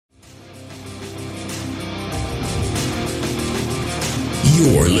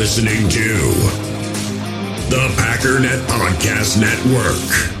You're listening to the Packernet Podcast Network.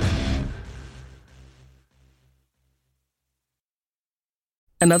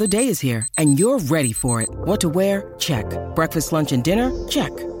 Another day is here, and you're ready for it. What to wear? Check. Breakfast, lunch, and dinner?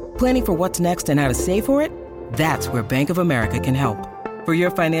 Check. Planning for what's next and how to save for it? That's where Bank of America can help. For your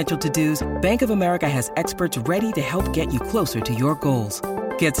financial to-dos, Bank of America has experts ready to help get you closer to your goals.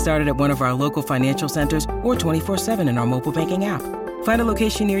 Get started at one of our local financial centers or 24/7 in our mobile banking app. Find a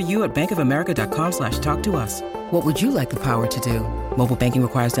location near you at bankofamerica.com/talktous. What would you like the power to do? Mobile banking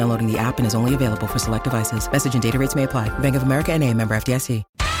requires downloading the app and is only available for select devices. Message and data rates may apply. Bank of America N.A., member FDIC.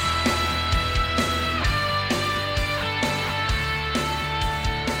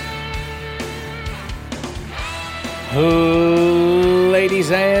 Ladies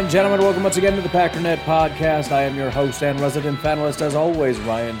and gentlemen, welcome once again to the Packernet Podcast. I am your host and resident panelist, as always,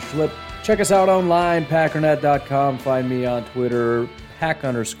 Ryan Schlip. Check us out online, packernet.com. Find me on Twitter,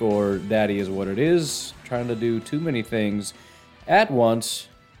 pack_daddy is what it is. Trying to do too many things at once.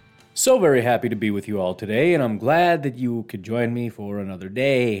 So very happy to be with you all today, and I'm glad that you could join me for another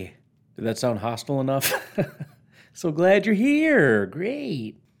day. Did that sound hostile enough? So glad you're here.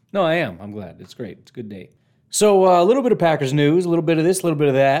 Great. No, I am. I'm glad. It's great. It's a good day. So a little bit of Packers news, a little bit of this, a little bit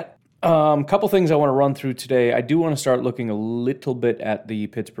of that. Couple things I want to run through today. I do want to start looking a little bit at the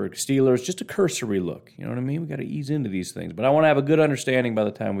Pittsburgh Steelers, just a cursory look. You know what I mean? We got to ease into these things, but I want to have a good understanding by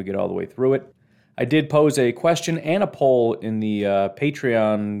the time we get all the way through it. I did pose a question and a poll in the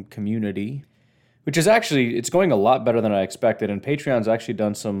Patreon community, which is actually, it's going a lot better than I expected, and Patreon's actually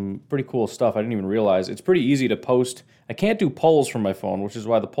done some pretty cool stuff I didn't even realize. It's pretty easy to post. I can't do polls from my phone, which is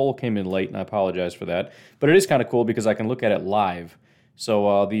why the poll came in late, and I apologize for that. But it is kind of cool because I can look at it live.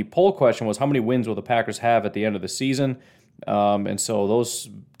 So the poll question was, how many wins will the Packers have at the end of the season? And so those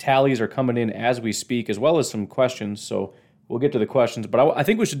tallies are coming in as we speak, as well as some questions. So we'll get to the questions. But I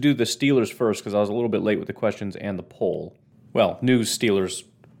think we should do the Steelers first because I was a little bit late with the questions and the poll. Well, news, Steelers,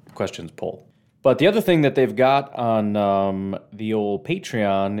 questions, poll. But the other thing that they've got on the old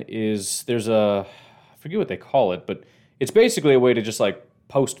Patreon is there's I forget what they call it, but it's basically a way to just like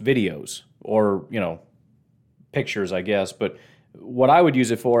post videos or, pictures, I guess. But what I would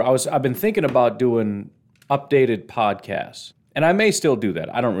use it for, I've been thinking about doing updated podcasts. And I may still do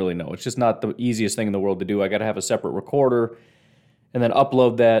that. I don't really know. It's just not the easiest thing in the world to do. I got to have a separate recorder and then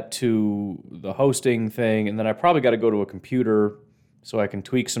upload that to the hosting thing. And then I probably got to go to a computer so I can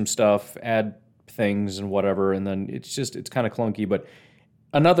tweak some stuff, add things and whatever. And then it's kind of clunky. But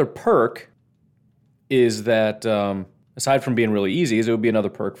another perk is that aside from being really easy, it would be another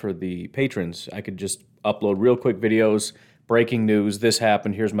perk for the patrons. I could just upload real quick videos, breaking news, this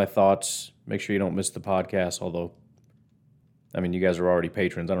happened, here's my thoughts. Make sure you don't miss the podcast, although, you guys are already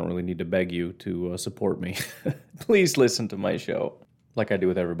patrons. I don't really need to beg you to support me. Please listen to my show like I do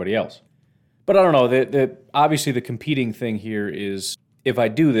with everybody else. But I don't know, obviously the competing thing here is if I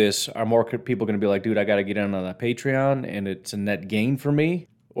do this, are more people going to be like, dude, I got to get in on that Patreon and it's a net gain for me?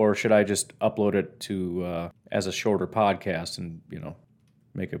 Or should I just upload it to as a shorter podcast and,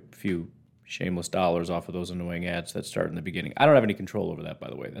 make a few shameless dollars off of those annoying ads that start in the beginning? I don't have any control over that, by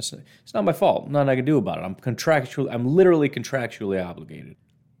the way. It's not my fault. Nothing I can do about it. I'm literally contractually obligated.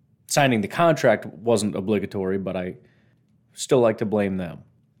 Signing the contract wasn't obligatory, but I still like to blame them.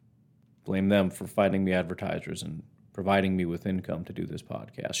 Blame them for finding me advertisers and providing me with income to do this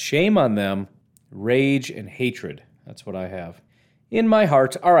podcast. Shame on them. Rage and hatred. That's what I have in my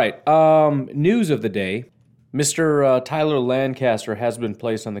heart. All right, news of the day. Mr. Tyler Lancaster has been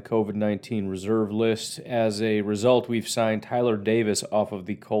placed on the COVID-19 reserve list. As a result, we've signed Tyler Davis off of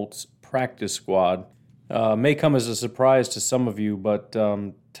the Colts practice squad. May come as a surprise to some of you, but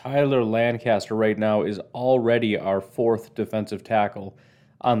Tyler Lancaster right now is already our fourth defensive tackle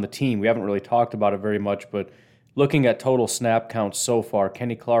on the team. We haven't really talked about it very much, but looking at total snap counts so far,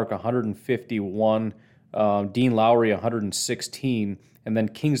 Kenny Clark 151, Dean Lowry 116, and then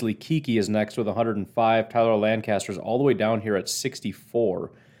Kingsley Keke is next with 105. Tyler Lancaster's all the way down here at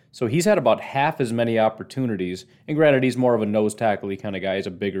 64. So he's had about half as many opportunities. And granted, he's more of a nose tackle-y kind of guy. He's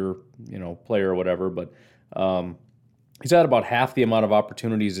a bigger, player or whatever. But he's had about half the amount of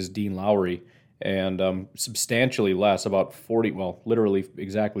opportunities as Dean Lowry and substantially less, about 40, well, literally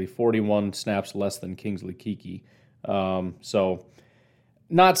exactly 41 snaps less than Kingsley Keke. So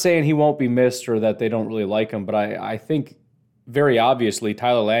not saying he won't be missed or that they don't really like him, but I think very obviously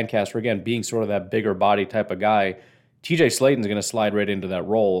Tyler Lancaster, again, being sort of that bigger body type of guy, TJ Slaton's going to slide right into that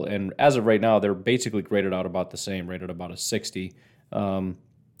role. And as of right now, they're basically graded out about the same, rated about a 60.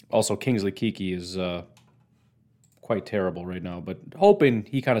 Also, Kingsley Keke is quite terrible right now, but hoping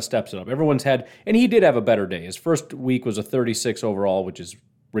he kind of steps it up. Everyone's had, and he did have a better day. His first week was a 36 overall, which is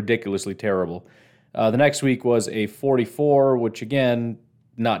ridiculously terrible. The next week was a 44, which again,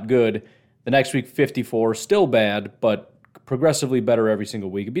 not good. The next week, 54, still bad, but progressively better every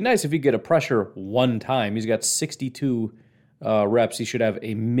single week. It'd be nice if he get a pressure one time. He's got 62 reps. He should have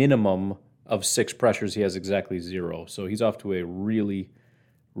a minimum of 6 pressures. He has exactly 0. So he's off to a really,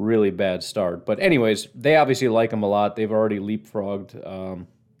 really bad start. But anyways, they obviously like him a lot. They've already leapfrogged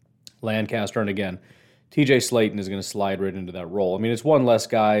Lancaster. And again, TJ Slaton is going to slide right into that role. I mean, it's one less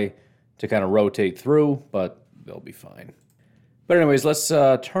guy to kind of rotate through, but they'll be fine. But anyways, let's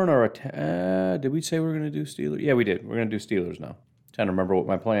turn our attention. Did we say we were going to do Steelers? Yeah, we did. We're going to do Steelers now. Trying to remember what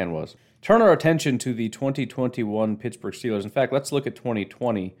my plan was. Turn our attention to the 2021 Pittsburgh Steelers. In fact, let's look at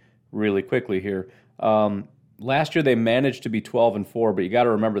 2020 really quickly here. Last year they managed to be 12-4, but you got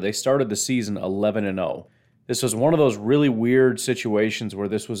to remember they started the season 11-0. This was one of those really weird situations where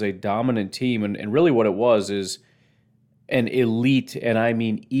this was a dominant team, and really what it was is an elite, and I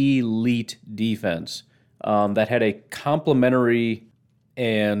mean elite defense that had a complementary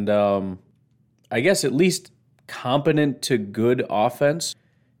and I guess at least competent to good offense,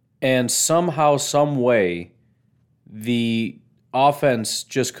 and somehow, some way, the offense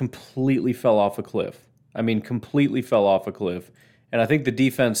just completely fell off a cliff. I mean, completely fell off a cliff. And I think the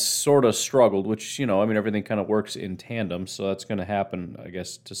defense sort of struggled, which, everything kind of works in tandem, so that's going to happen, I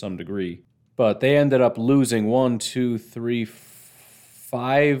guess, to some degree. But they ended up losing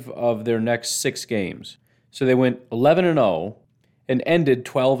 5 of their next 6 games. So they went 11-0 and ended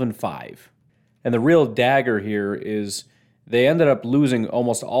 12-5. And the real dagger here is they ended up losing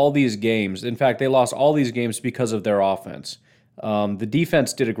almost all these games. In fact, they lost all these games because of their offense. The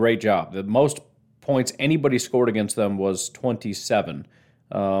defense did a great job. The most points anybody scored against them was 27,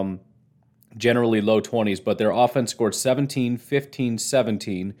 generally low 20s, but their offense scored 17, 15,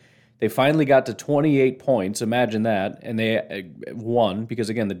 17. They finally got to 28 points, imagine that, and they won because,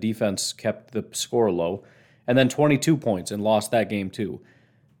 again, the defense kept the score low, and then 22 points and lost that game too.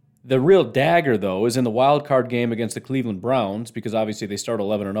 The real dagger, though, is in the wild card game against the Cleveland Browns, because obviously they start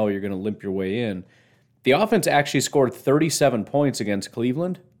 11-0, you're going to limp your way in. The offense actually scored 37 points against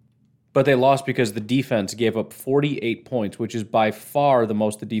Cleveland, but they lost because the defense gave up 48 points, which is by far the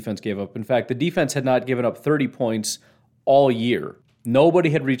most the defense gave up. In fact, the defense had not given up 30 points all year. Nobody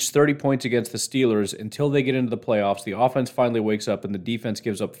had reached 30 points against the Steelers until they get into the playoffs. The offense finally wakes up, and the defense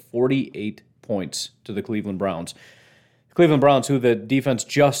gives up 48 points to the Cleveland Browns. The Cleveland Browns, who the defense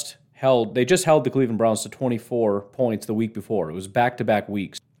just held the Cleveland Browns to 24 points the week before. It was back-to-back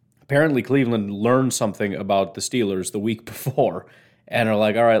weeks. Apparently, Cleveland learned something about the Steelers the week before, and are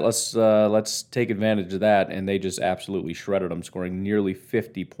like, all right, let's take advantage of that, and they just absolutely shredded them, scoring nearly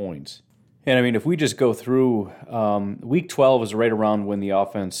 50 points. And, if we just go through, Week 12 is right around when the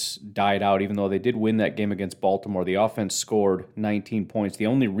offense died out. Even though they did win that game against Baltimore, the offense scored 19 points. The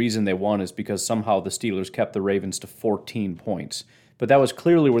only reason they won is because somehow the Steelers kept the Ravens to 14 points. But that was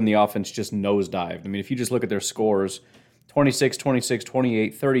clearly when the offense just nosedived. If you just look at their scores, 26, 26,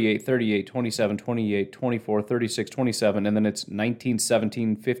 28, 38, 38, 27, 28, 24, 36, 27, and then it's 19,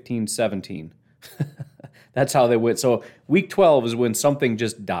 17, 15, 17. That's how they went. So Week 12 is when something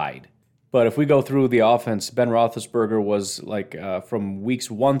just died. But if we go through the offense, Ben Roethlisberger was from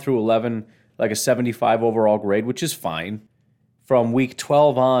weeks 1 through 11, like a 75 overall grade, which is fine. From week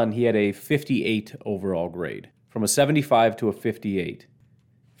 12 on, he had a 58 overall grade, from a 75 to a 58.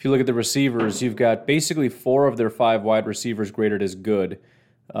 If you look at the receivers, you've got basically 4 of their 5 wide receivers graded as good.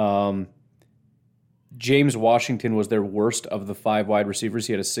 James Washington was their worst of the 5 wide receivers.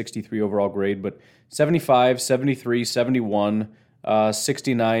 He had a 63 overall grade, but 75, 73, 71,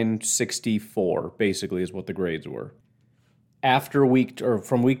 69, 64 basically is what the grades were.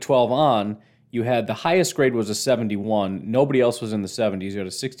 From week 12 on, you had the highest grade was a 71. Nobody else was in the 70s. You had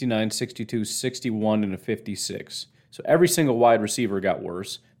a 69, 62, 61, and a 56. So every single wide receiver got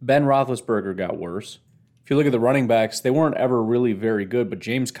worse. Ben Roethlisberger got worse. If you look at the running backs, they weren't ever really very good, but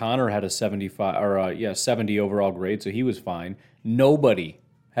James Conner had a 70 overall grade, so he was fine. Nobody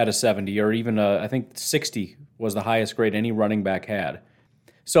had a 70, or even I think 60 was the highest grade any running back had.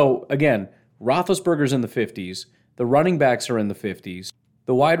 So again, Roethlisberger's in the 50s. The running backs are in the 50s.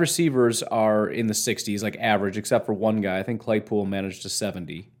 The wide receivers are in the 60s, like average, except for one guy. I think Claypool managed a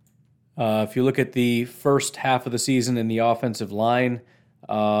 70. If you look at the first half of the season in the offensive line,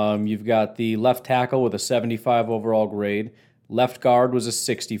 you've got the left tackle with a 75 overall grade. Left guard was a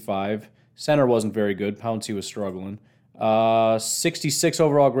 65. Center wasn't very good. Pouncey was struggling. 66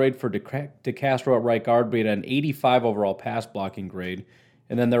 overall grade for DeCastro at right guard, but he had an 85 overall pass blocking grade.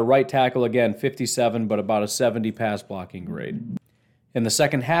 And then their right tackle, again, 57, but about a 70 pass blocking grade. In the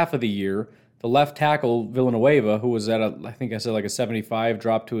second half of the year, the left tackle, Villanueva, who was at I think I said like a 75,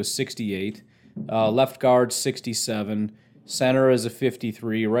 dropped to a 68. Left guard, 67. Center is a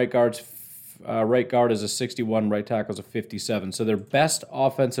 53. Right guard is a 61. Right tackle is a 57. So their best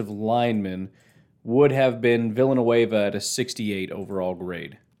offensive lineman would have been Villanueva at a 68 overall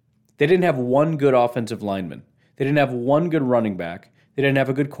grade. They didn't have one good offensive lineman. They didn't have one good running back. They didn't have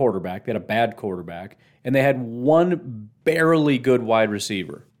a good quarterback. They had a bad quarterback. And they had one barely good wide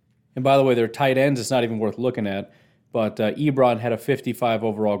receiver. And by the way, their tight ends, it's not even worth looking at. But Ebron had a 55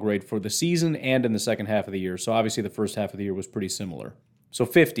 overall grade for the season and in the second half of the year. So obviously the first half of the year was pretty similar. So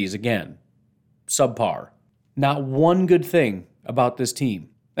 50s, again, subpar. Not one good thing about this team.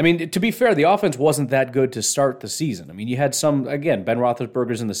 I mean, to be fair, the offense wasn't that good to start the season. I mean, you had some, again, Ben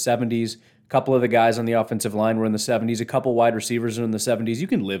Roethlisberger's in the 70s. A couple of the guys on the offensive line were in the 70s. A couple wide receivers are in the 70s. You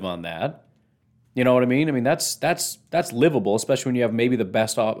can live on that. You know what I mean? I mean, that's livable, especially when you have maybe the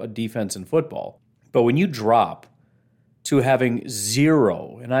best defense in football. But when you drop to having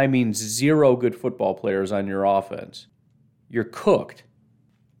zero, and I mean zero good football players on your offense, you're cooked.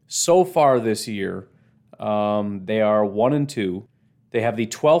 So far this year, they are 1-2. They have the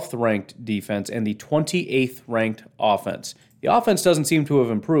 12th ranked defense and the 28th ranked offense. The offense doesn't seem to have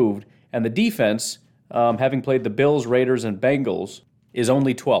improved, and the defense, having played the Bills, Raiders, and Bengals, is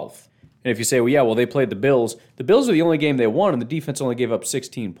only 12th. And if you say, well, they played the Bills are the only game they won, and the defense only gave up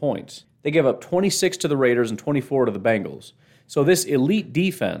 16 points. They gave up 26 to the Raiders and 24 to the Bengals. So this elite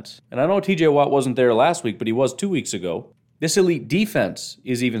defense, and I know TJ Watt wasn't there last week, but he was 2 weeks ago. This elite defense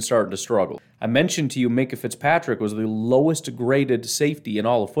is even starting to struggle. I mentioned to you Minkah Fitzpatrick was the lowest graded safety in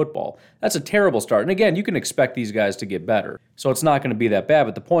all of football. That's a terrible start. And again, you can expect these guys to get better. So it's not going to be that bad.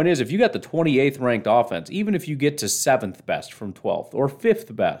 But the point is, if you got the 28th ranked offense, even if you get to 7th best from 12th or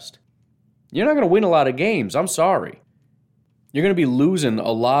 5th best, you're not going to win a lot of games. I'm sorry. You're going to be losing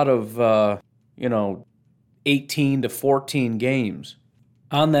a lot of, 18 to 14 games.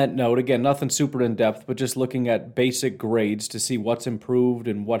 On that note, again, nothing super in-depth, but just looking at basic grades to see what's improved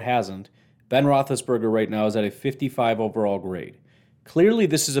and what hasn't. Ben Roethlisberger right now is at a 55 overall grade. Clearly,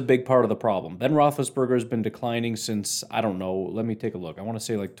 this is a big part of the problem. Ben Roethlisberger has been declining since, I don't know, let me take a look. I want to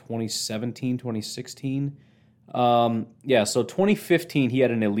say like 2017, 2016. So 2015, he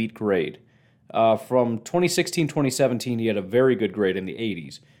had an elite grade. From 2016, 2017, he had a very good grade in the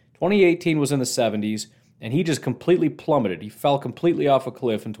 80s. 2018 was in the 70s. And he just completely plummeted. He fell completely off a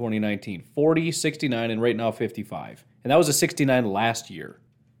cliff in 2019. 40, 69, and right now 55. And that was a 69 last year,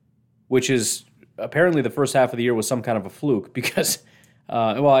 which is apparently the first half of the year was some kind of a fluke because,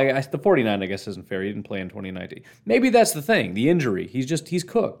 the 49, I guess, isn't fair. He didn't play in 2019. Maybe that's the thing, the injury. He's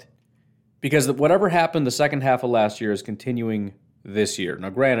cooked. Because whatever happened the second half of last year is continuing this year.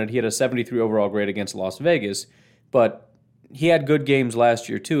 Now, granted, he had a 73 overall grade against Las Vegas, but he had good games last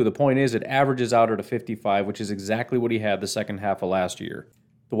year, too. The point is, it averages out at a 55, which is exactly what he had the second half of last year.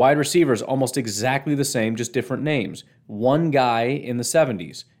 The wide receivers, almost exactly the same, just different names. One guy in the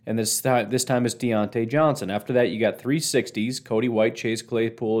 70s, and this time it's Deontay Johnson. After that, you got 3 60s, Cody White, Chase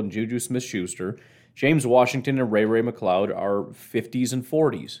Claypool, and Juju Smith-Schuster. James Washington and Ray McLeod are 50s and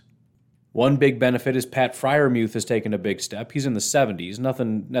 40s. One big benefit is Pat Freiermuth has taken a big step. He's in the 70s,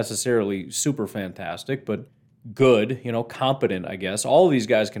 nothing necessarily super fantastic, but good, competent, I guess. All of these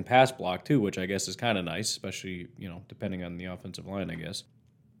guys can pass block, too, which I guess is kind of nice, especially, depending on the offensive line, I guess.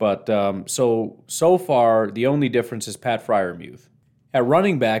 But so far, the only difference is Pat Freiermuth. At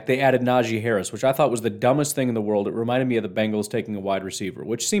running back, they added Najee Harris, which I thought was the dumbest thing in the world. It reminded me of the Bengals taking a wide receiver,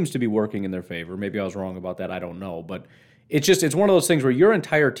 which seems to be working in their favor. Maybe I was wrong about that. I don't know. But it's one of those things where your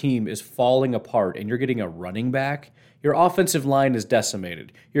entire team is falling apart and you're getting a running back. Your offensive line is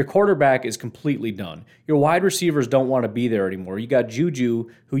decimated. Your quarterback is completely done. Your wide receivers don't want to be there anymore. You got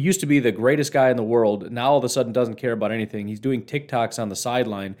Juju, who used to be the greatest guy in the world, now all of a sudden doesn't care about anything. He's doing TikToks on the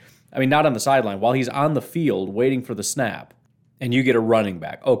sideline. I mean, not on the sideline, while he's on the field waiting for the snap. And you get a running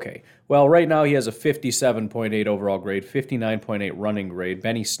back. Okay, well, right now he has a 57.8 overall grade, 59.8 running grade.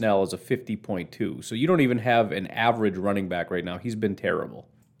 Benny Snell is a 50.2. So you don't even have an average running back right now. He's been terrible.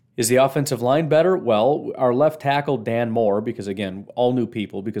 Is the offensive line better? Well, our left tackle, Dan Moore, because again, all new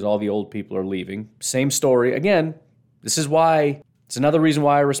people, because all the old people are leaving. Same story. Again, this is why, it's another reason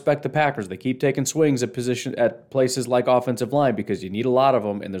why I respect the Packers. They keep taking swings at places like offensive line because you need a lot of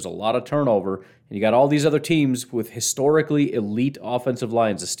them and there's a lot of turnover. And you got all these other teams with historically elite offensive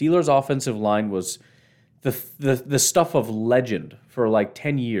lines. The Steelers' offensive line was the stuff of legend for like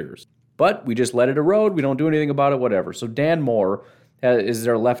 10 years. But we just let it erode. We don't do anything about it, whatever. So Dan Moore is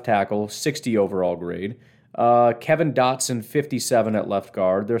their left tackle, 60 overall grade. Kevin Dotson, 57 at left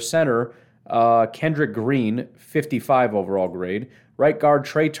guard. Their center, Kendrick Green, 55 overall grade. Right guard,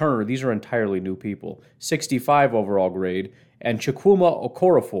 Trey Turner. These are entirely new people. 65 overall grade. And Chukwuma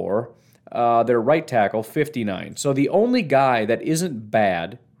Okorafor, their right tackle, 59. So the only guy that isn't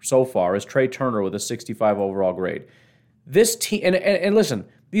bad so far is Trey Turner with a 65 overall grade. This team, and listen,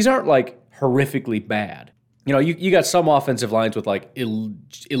 these aren't like horrifically bad. You know, you got some offensive lines with like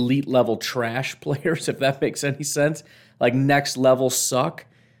elite level trash players, if that makes any sense. Like next level suck.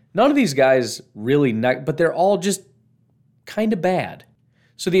 None of these guys really, but they're all just kind of bad.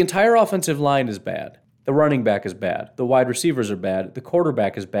 So the entire offensive line is bad. The running back is bad. The wide receivers are bad. The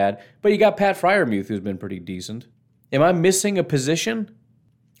quarterback is bad. But you got Pat Freiermuth, who's been pretty decent. Am I missing a position?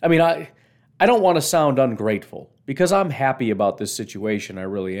 I mean, I don't want to sound ungrateful because I'm happy about this situation. I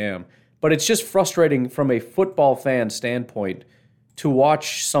really am. But it's just frustrating from a football fan standpoint to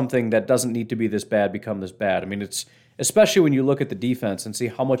watch something that doesn't need to be this bad become this bad. I mean, it's especially when you look at the defense and see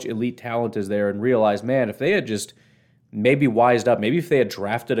how much elite talent is there and realize, man, if they had just maybe wised up, maybe if they had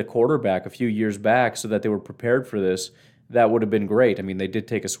drafted a quarterback a few years back so that they were prepared for this, that would have been great. I mean, they did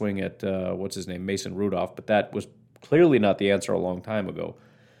take a swing at, Mason Rudolph, but that was clearly not the answer a long time ago.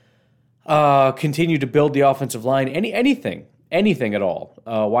 Continue to build the offensive line, anything at all.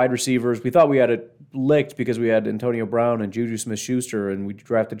 Wide receivers, we thought we had it licked because we had Antonio Brown and Juju Smith-Schuster, and we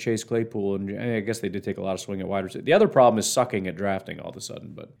drafted Chase Claypool, and I guess they did take a lot of swing at wide receiver. The other problem is sucking at drafting all of a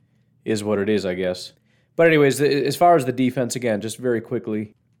sudden, but is what it is, I guess. But anyways, as far as the defense, again, just very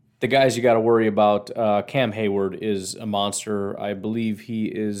quickly, the guys you got to worry about, Cam Hayward is a monster. I believe he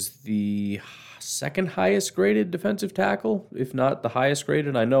is the second highest graded defensive tackle, if not the highest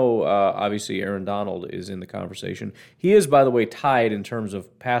graded. I know, obviously, Aaron Donald is in the conversation. He is, by the way, tied in terms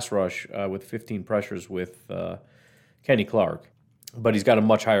of pass rush with 15 pressures with Kenny Clark. But he's got a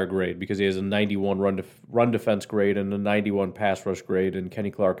much higher grade because he has a 91 run defense grade and a 91 pass rush grade, and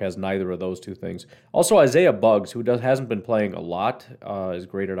Kenny Clark has neither of those two things. Also, Isaiah Buggs, who hasn't been playing a lot, is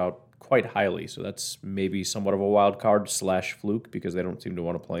graded out quite highly. So that's maybe somewhat of a wild card / fluke because they don't seem to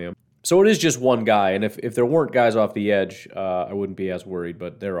want to play him. So it is just one guy, and if there weren't guys off the edge, I wouldn't be as worried,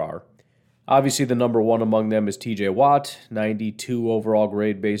 but there are. Obviously, the number one among them is TJ Watt, 92 overall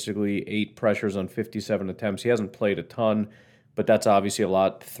grade, basically 8 pressures on 57 attempts. He hasn't played a ton, but that's obviously a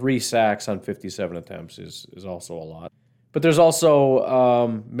lot. 3 sacks on 57 attempts is also a lot. But there's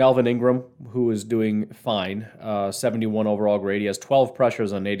also Melvin Ingram, who is doing fine, 71 overall grade. He has 12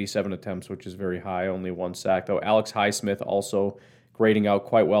 pressures on 87 attempts, which is very high, only 1 sack, though. Alex Highsmith also grading out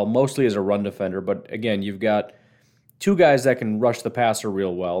quite well, mostly as a run defender. But again, you've got 2 guys that can rush the passer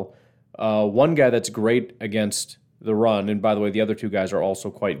real well, 1 guy that's great against the run, and by the way, the other 2 guys are also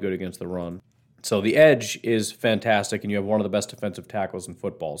quite good against the run. So the edge is fantastic, and you have one of the best defensive tackles in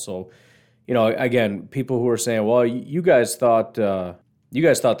football. So, you know, again, people who are saying, well, you guys thought the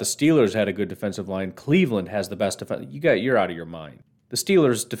Steelers had a good defensive line. Cleveland has the best defense. You're out of your mind. The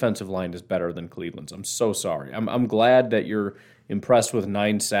Steelers' defensive line is better than Cleveland's. I'm so sorry. I'm glad that you're impressed with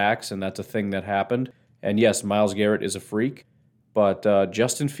 9 sacks, and that's a thing that happened. And yes, Myles Garrett is a freak, but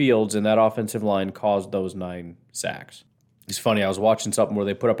Justin Fields and that offensive line caused those 9 sacks. It's funny, I was watching something where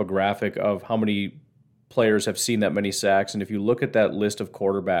they put up a graphic of how many players have seen that many sacks, and if you look at that list of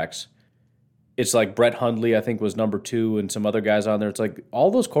quarterbacks, it's like Brett Hundley, I think, was number 2, and some other guys on there. It's like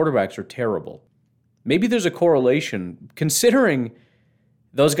all those quarterbacks are terrible. Maybe there's a correlation, considering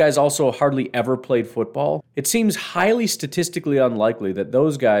those guys also hardly ever played football. It seems highly statistically unlikely that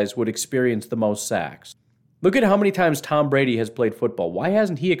those guys would experience the most sacks. Look at how many times Tom Brady has played football. Why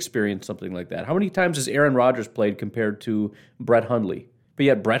hasn't he experienced something like that? How many times has Aaron Rodgers played compared to Brett Hundley? But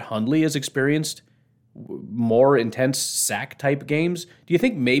yet Brett Hundley has experienced more intense sack-type games. Do you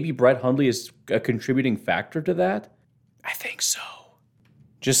think maybe Brett Hundley is a contributing factor to that? I think so.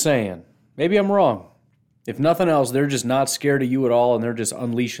 Just saying. Maybe I'm wrong. If nothing else, they're just not scared of you at all, and they're just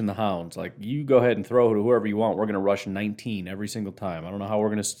unleashing the hounds. Like, you go ahead and throw to whoever you want. We're going to rush 19 every single time. I don't know how we're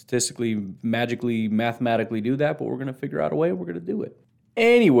going to statistically, magically, mathematically do that, but we're going to figure out a way, and we're going to do it.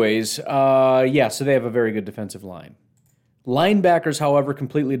 Anyways, so they have a very good defensive line. Linebackers, however,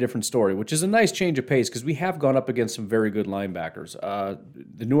 completely different story, which is a nice change of pace because we have gone up against some very good linebackers.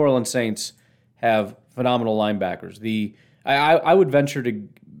 The New Orleans Saints have phenomenal linebackers. I would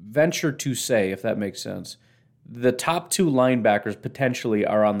venture to say, if that makes sense, the top 2 linebackers potentially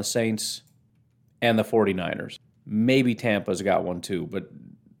are on the Saints and the 49ers. Maybe Tampa's got one too, but,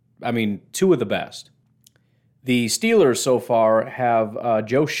 2 of the best. The Steelers so far have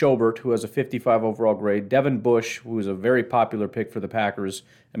Joe Schobert, who has a 55 overall grade, Devin Bush, who is a very popular pick for the Packers,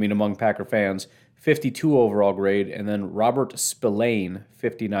 among Packer fans, 52 overall grade, and then Robert Spillane,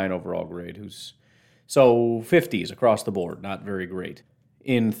 59 overall grade, who's So 50s across the board, not very great.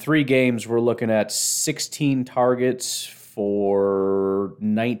 In 3 games, we're looking at 16 targets for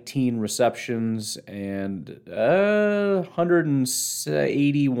 19 receptions and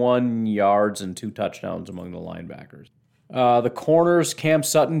 181 yards and 2 touchdowns among the linebackers. The corners, Cam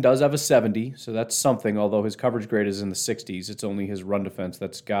Sutton does have a 70, so that's something, although his coverage grade is in the 60s. It's only his run defense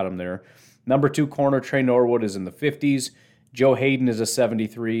that's got him there. Number 2 corner, Trey Norwood, is in the 50s. Joe Hayden is a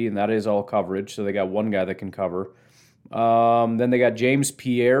 73, and that is all coverage, so they got one guy that can cover. Then they got James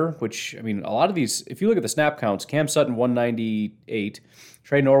Pierre, which, I mean, a lot of these, if you look at the snap counts, Cam Sutton 198,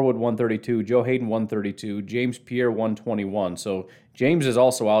 Trey Norwood 132, Joe Hayden 132, James Pierre 121. So James is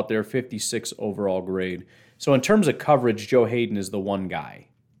also out there, 56 overall grade. So in terms of coverage, Joe Hayden is the one guy.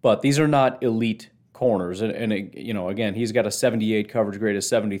 But these are not elite corners. And again, he's got a 78 coverage grade, a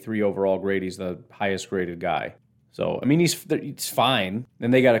 73 overall grade. He's the highest graded guy. So, I mean, he's fine.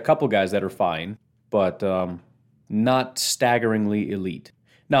 And they got a couple guys that are fine, but not staggeringly elite.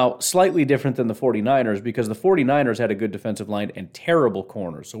 Now, slightly different than the 49ers because the 49ers had a good defensive line and terrible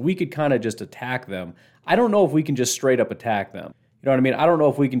corners. So we could kind of just attack them. I don't know if we can just straight up attack them. You know what I mean? I don't know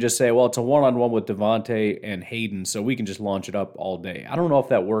if we can just say, well, it's a one-on-one with Devontae and Hayden, so we can just launch it up all day. I don't know if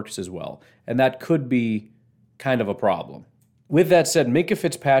that works as well, and that could be kind of a problem. With that said, Minkah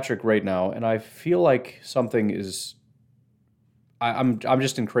Fitzpatrick right now, and I feel like something is I'm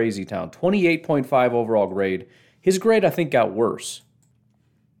just in crazy town. 28.5 overall grade. His grade, I think, got worse.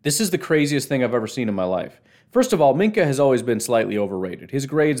 This is the craziest thing I've ever seen in my life. First of all, Minkah has always been slightly overrated. His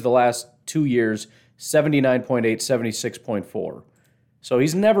grades the last 2 years, 79.8, 76.4. So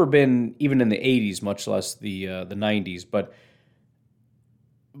he's never been even in the 80s, much less the 90s. But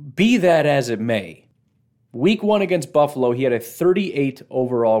be that as it may, week 1 against Buffalo, he had a 38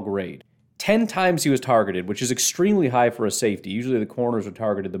 overall grade. 10 times he was targeted, which is extremely high for a safety. Usually the corners are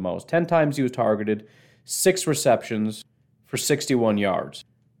targeted the most. 10 times he was targeted, 6 receptions for 61 yards,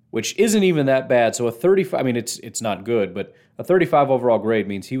 which isn't even that bad. So a 35, I mean, it's not good, but a 35 overall grade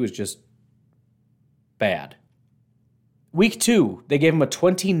means he was just bad. Week 2, they gave him a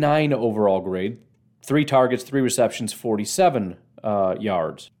 29 overall grade, 3 targets, 3 receptions, 47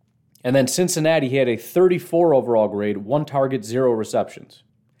 yards. And then Cincinnati, he had a 34 overall grade, 1 target, 0 receptions.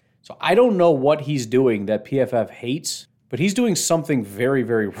 So I don't know what he's doing that PFF hates, but he's doing something very,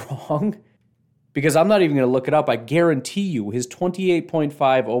 very wrong because I'm not even going to look it up. I guarantee you his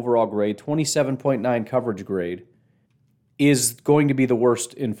 28.5 overall grade, 27.9 coverage grade is going to be the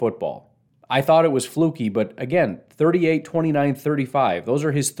worst in football. I thought it was fluky, but again, 38, 29, 35. Those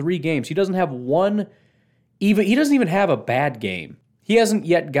are his 3 games. He doesn't have he doesn't even have a bad game. He hasn't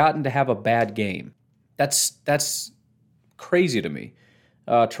yet gotten to have a bad game. That's crazy to me.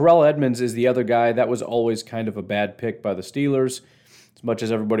 Terrell Edmunds is the other guy. That was always kind of a bad pick by the Steelers. As much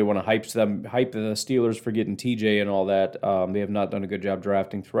as everybody want to hype the Steelers for getting TJ and all that, they have not done a good job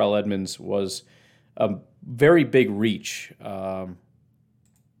drafting. Terrell Edmunds was a very big reach.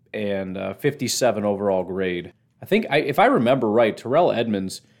 And 57 overall grade. I think, if I remember right, Terrell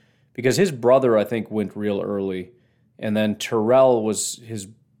Edmunds, because his brother, I think, went real early, and then Terrell was his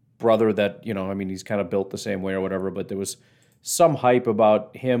brother that, he's kind of built the same way or whatever, but there was some hype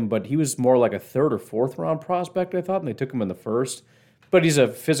about him, but he was more like a 3rd or 4th round prospect, I thought, and they took him in the 1st. But he's a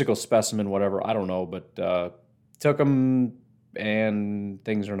physical specimen, whatever, I don't know, but took him, and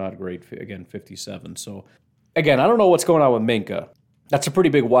things are not great. Again, 57. So, again, I don't know what's going on with Minkah. That's a pretty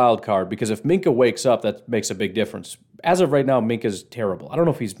big wild card because if Minkah wakes up, that makes a big difference. As of right now, Minkah's terrible. I don't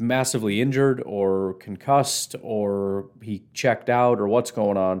know if he's massively injured or concussed or he checked out or what's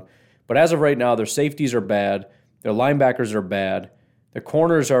going on. But as of right now, their safeties are bad, their linebackers are bad, their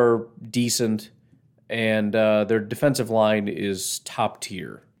corners are decent, and their defensive line is top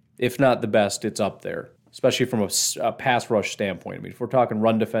tier. If not the best, it's up there, especially from a pass rush standpoint. I mean, if we're talking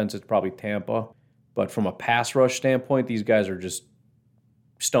run defense, it's probably Tampa. But from a pass rush standpoint, these guys are just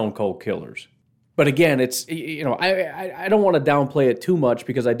stone cold killers. But again, it's, I don't want to downplay it too much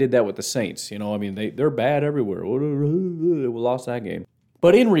because I did that with the Saints. They're bad everywhere. We lost that game.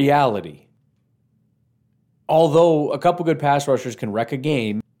 But in reality, although a couple good pass rushers can wreck a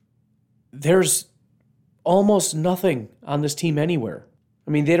game, there's almost nothing on this team anywhere.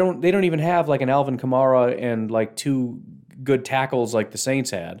 I mean, they don't even have like an Alvin Kamara and like 2 good tackles like the Saints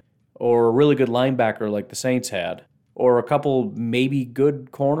had, or a really good linebacker like the Saints had, or a couple maybe good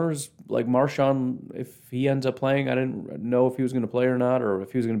corners like Marshawn, if he ends up playing. I didn't know if he was going to play or not, or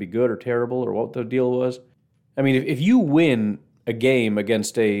if he was going to be good or terrible, or what the deal was. I mean, if you win a game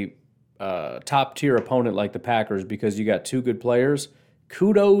against a top-tier opponent like the Packers because you got 2 good players,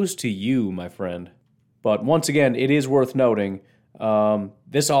 kudos to you, my friend. But once again, it is worth noting,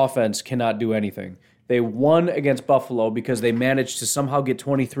 this offense cannot do anything. They won against Buffalo because they managed to somehow get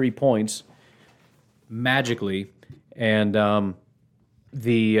 23 points magically, and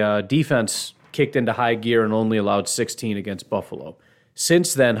the defense kicked into high gear and only allowed 16 against Buffalo.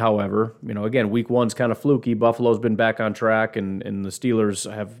 Since then, however, again, week one's kind of fluky. Buffalo's been back on track, and the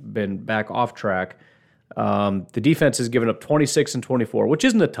Steelers have been back off track. The defense has given up 26 and 24, which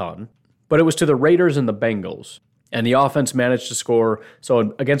isn't a ton, but it was to the Raiders and the Bengals. And the offense managed to score.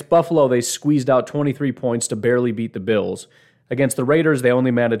 So against Buffalo, they squeezed out 23 points to barely beat the Bills. Against the Raiders, they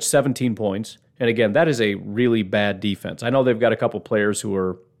only managed 17 points. And again, that is a really bad defense. I know they've got a couple players who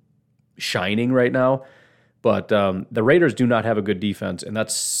are shining right now, but the Raiders do not have a good defense, and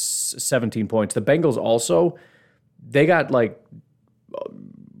that's 17 points. The Bengals also, they got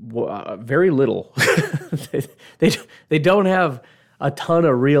very little. they don't have a ton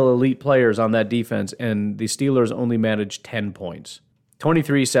of real elite players on that defense, and the Steelers only managed 10 points.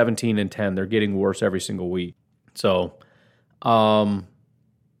 23, 17, and 10. They're getting worse every single week. So, I'm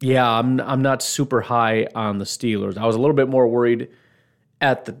not super high on the Steelers. I was a little bit more worried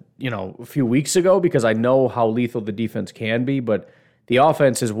at a few weeks ago because I know how lethal the defense can be, but the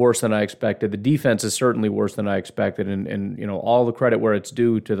offense is worse than I expected. The defense is certainly worse than I expected, and all the credit where it's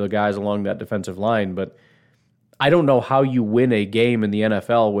due to the guys along that defensive line, but I don't know how you win a game in the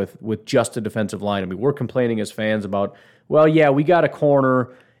NFL with just a defensive line. I mean, we're complaining as fans about, well, yeah, we got a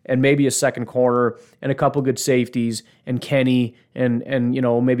corner and maybe a second corner and a couple good safeties and Kenny and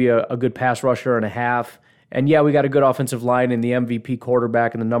maybe a good pass rusher and a half. And yeah, we got a good offensive line and the MVP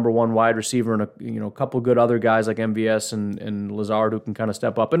quarterback and the number one wide receiver and a couple good other guys like MVS and Lazard who can kind of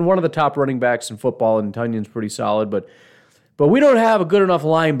step up. And one of the top running backs in football, and Tunyon's pretty solid, but we don't have a good enough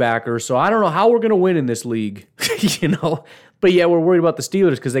linebacker, so I don't know how we're going to win in this league, But yeah, we're worried about the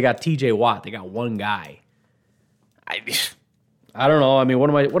Steelers because they got T.J. Watt. They got one guy. I don't know. I mean,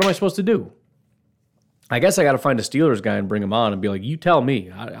 what am I supposed to do? I guess I got to find a Steelers guy and bring him on and be like, you tell me.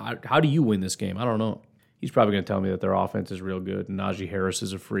 How do you win this game? I don't know. He's probably going to tell me that their offense is real good and Najee Harris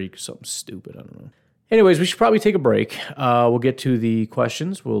is a freak, something stupid. I don't know. Anyways, we should probably take a break. We'll get to the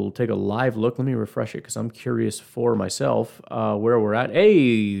questions. We'll take a live look. Let me refresh it because I'm curious for myself where we're at.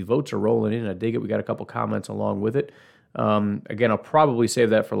 Hey, votes are rolling in. I dig it. We got a couple comments along with it. Again, I'll probably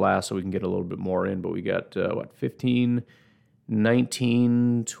save that for last so we can get a little bit more in. But we got, 15,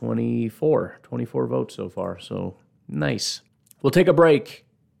 19, 24 votes so far. So nice. We'll take a break.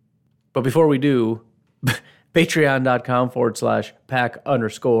 But before we do,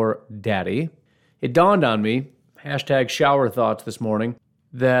 patreon.com/pack_daddy. It dawned on me, #shower thoughts this morning,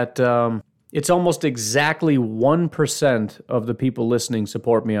 that it's almost exactly 1% of the people listening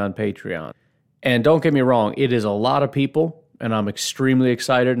support me on Patreon. And don't get me wrong, it is a lot of people, and I'm extremely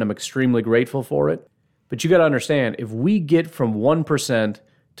excited and I'm extremely grateful for it. But you got to understand, if we get from 1%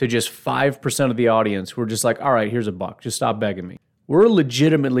 to just 5% of the audience who are just like, all right, here's $1, just stop begging me. We're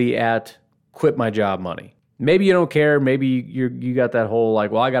legitimately at quit my job money. Maybe you don't care. Maybe you got that whole like,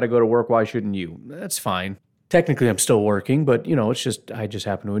 well, I got to go to work. Why shouldn't you? That's fine. Technically, I'm still working, but it's just I just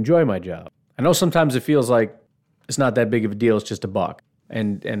happen to enjoy my job. I know sometimes it feels like it's not that big of a deal. It's just $1,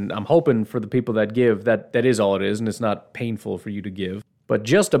 and I'm hoping for the people that give that is all it is, and it's not painful for you to give. But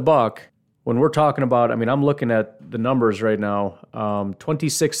just $1. When we're talking about, I mean, I'm looking at the numbers right now.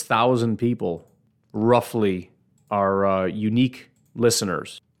 26,000 people roughly are unique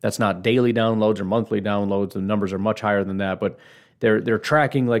listeners. That's not daily downloads or monthly downloads. The numbers are much higher than that, but they're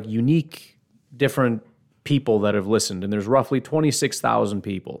tracking like unique different people that have listened, and there's roughly 26,000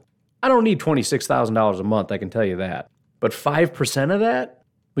 people. I don't need $26,000 a month, I can tell you that. But 5% of that,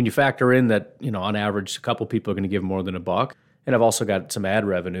 when you factor in that, on average, a couple people are going to give more than $1, and I've also got some ad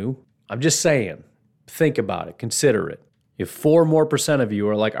revenue. I'm just saying, think about it, consider it. If 4% more of you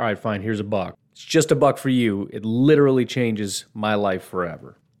are like, all right, fine, here's $1. It's just $1 for you. It literally changes my life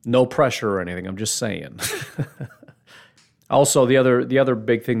forever. No pressure or anything. I'm just saying. Also, the other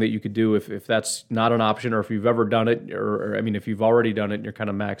big thing that you could do if that's not an option, or if you've ever done it, or if you've already done it and you're kind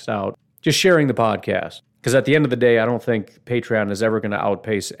of maxed out, just sharing the podcast. Because at the end of the day, I don't think Patreon is ever going to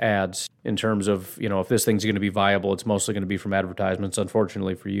outpace ads in terms of, if this thing's going to be viable, it's mostly going to be from advertisements,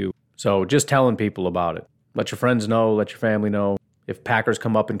 unfortunately for you. So just telling people about it. Let your friends know, let your family know. If Packers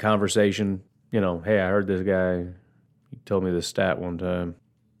come up in conversation, hey, I heard this guy, he told me this stat one time.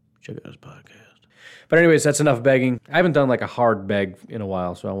 Check out his podcast. But anyways, that's enough begging. I haven't done like a hard beg in a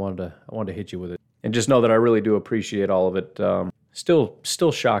while, so I wanted to hit you with it. And just know that I really do appreciate all of it.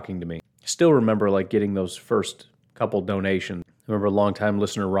 Still shocking to me. Still remember like getting those first couple donations. I remember a longtime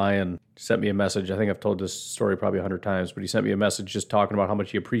listener, Ryan, sent me a message. I think I've told this story probably 100 times, but he sent me a message just talking about how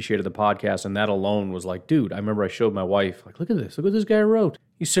much he appreciated the podcast, and that alone was like, dude, I remember I showed my wife, like, look at this. Look what this guy wrote.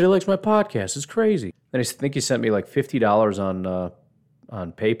 He said he likes my podcast. It's crazy. And I think he sent me like $50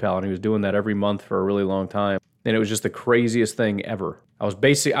 on PayPal, and he was doing that every month for a really long time. And it was just the craziest thing ever. I was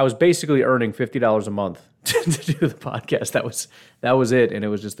basically earning $50 a month to do the podcast. That was it, and it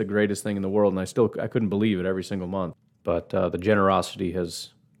was just the greatest thing in the world, and I couldn't believe it every single month. But the generosity has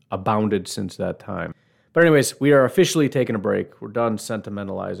abounded since that time. But anyways, we are officially taking a break. We're done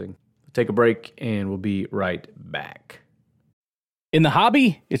sentimentalizing. We'll take a break, and we'll be right back. In the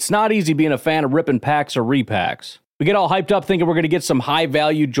hobby, it's not easy being a fan of ripping packs or repacks. We get all hyped up thinking we're going to get some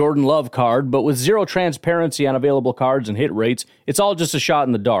high-value Jordan Love card, but with zero transparency on available cards and hit rates, it's all just a shot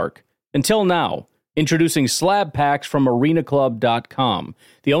in the dark. Until now. Introducing Slab Packs from arenaclub.com,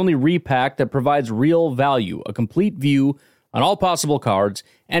 the only repack that provides real value, a complete view on all possible cards,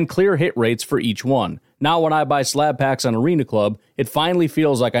 and clear hit rates for each one. Now when I buy Slab Packs on Arena Club, it finally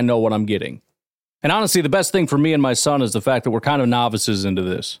feels like I know what I'm getting. And honestly, the best thing for me and my son is the fact that we're kind of novices into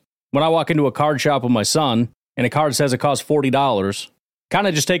this. When I walk into a card shop with my son, and a card says it costs $40, kind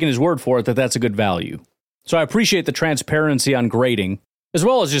of just taking his word for it that that's a good value. So I appreciate the transparency on grading, as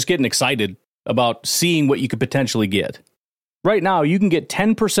well as just getting excited about seeing what you could potentially get. Right now, you can get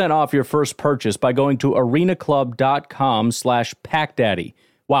 10% off your first purchase by going to arenaclub.com/packdaddy.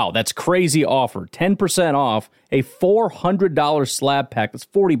 Wow, that's crazy offer. 10% off a $400 slab pack. That's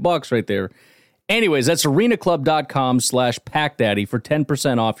 $40 right there. Anyways, that's arenaclub.com/packdaddy for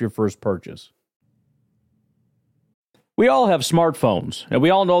 10% off your first purchase. We all have smartphones, and we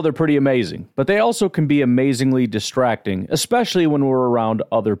all know they're pretty amazing, but they also can be amazingly distracting, especially when we're around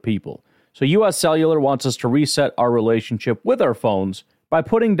other people. So US Cellular wants us to reset our relationship with our phones by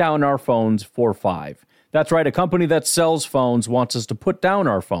putting down our phones for $5. That's right, a company that sells phones wants us to put down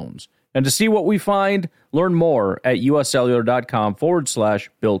our phones. And to see what we find, learn more at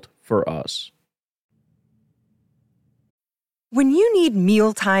uscellular.com/built-for-us. When you need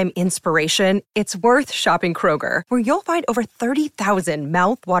mealtime inspiration, it's worth shopping Kroger, where you'll find over 30,000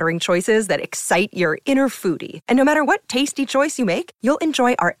 mouth-watering choices that excite your inner foodie. And no matter what tasty choice you make, you'll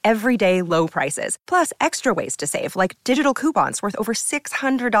enjoy our everyday low prices, plus extra ways to save, like digital coupons worth over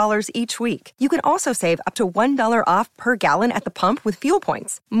 $600 each week. You can also save up to $1 off per gallon at the pump with fuel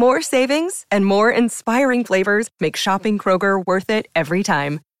points. More savings and more inspiring flavors make shopping Kroger worth it every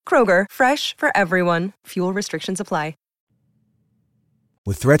time. Kroger, fresh for everyone. Fuel restrictions apply.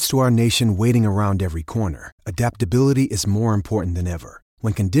 With threats to our nation waiting around every corner, adaptability is more important than ever.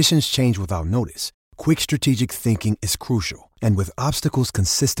 When conditions change without notice, quick strategic thinking is crucial. And with obstacles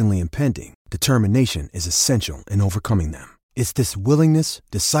consistently impending, determination is essential in overcoming them. It's this willingness,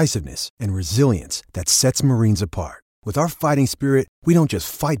 decisiveness, and resilience that sets Marines apart. With our fighting spirit, we don't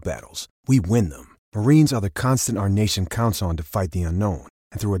just fight battles, we win them. Marines are the constant our nation counts on to fight the unknown.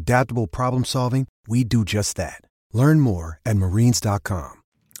 And through adaptable problem solving, we do just that. Learn more at marines.com.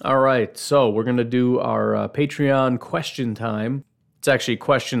 All right, so we're going to do our Patreon question time. It's actually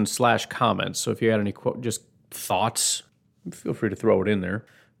question/comments, so if you had any just thoughts, feel free to throw it in there.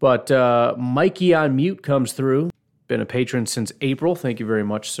 But Mikey on Mute comes through. Been a patron since April. Thank you very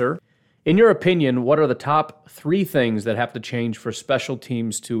much, sir. In your opinion, what are the top 3 things that have to change for special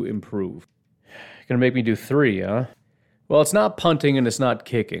teams to improve? You're going to make me do 3, huh? Well, it's not punting and it's not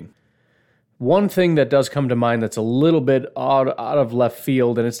kicking. One thing that does come to mind that's a little bit out of left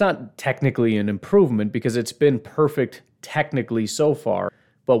field, and it's not technically an improvement because it's been perfect technically so far,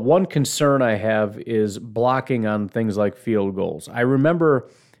 but one concern I have is blocking on things like field goals. I remember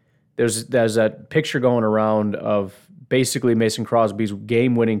there's that picture going around of basically Mason Crosby's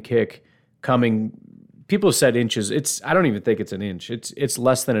game-winning kick coming. People said inches. I don't even think it's an inch. It's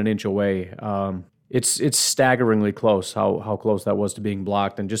less than an inch away. It's staggeringly close how close that was to being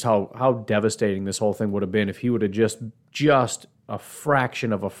blocked, and just how devastating this whole thing would have been if he would have just a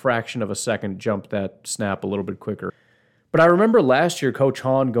fraction of a second jumped that snap a little bit quicker. But I remember last year Coach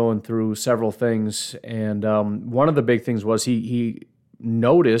Hahn going through several things, and one of the big things was he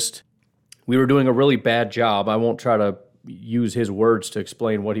noticed we were doing a really bad job. I won't try to use his words to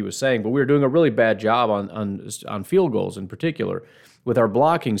explain what he was saying, but we were doing a really bad job on field goals in particular with our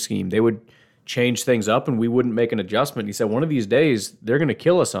blocking scheme. They would change things up and we wouldn't make an adjustment. He said, one of these days, they're going to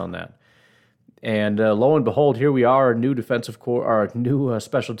kill us on that. And lo and behold, here we are, our new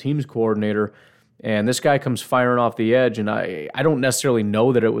special teams coordinator, and this guy comes firing off the edge, and I don't necessarily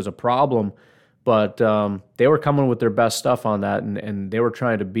know that it was a problem, but they were coming with their best stuff on that, and they were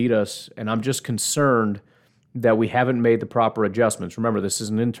trying to beat us, and I'm just concerned that we haven't made the proper adjustments. Remember, this is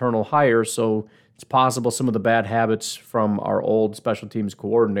an internal hire, so It's possible some of the bad habits from our old special teams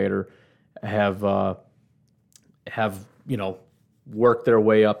coordinator have worked their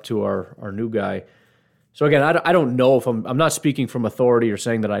way up to our new guy. So again, I don't know if I'm not speaking from authority or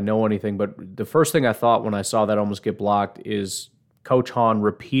saying that I know anything, but the first thing I thought when I saw that almost get blocked is Coach Hahn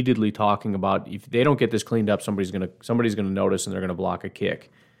repeatedly talking about if they don't get this cleaned up, somebody's gonna notice and they're gonna block a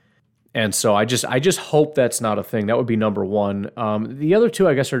kick. And so I just hope that's not a thing. That would be number one. The other two,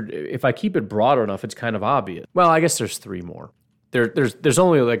 I guess, are, if I keep it broader enough, it's kind of obvious. Well, I guess there's three more. There's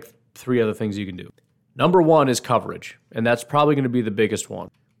only like three other things you can do. Number one is coverage, and that's probably going to be the biggest one.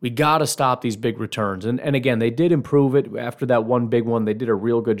 We got to stop these big returns. And again, they did improve it. After that one big one, they did a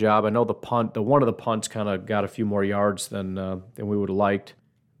real good job. I know the one of the punts kind of got a few more yards than we would have liked.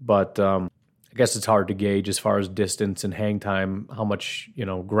 But I guess it's hard to gauge as far as distance and hang time, how much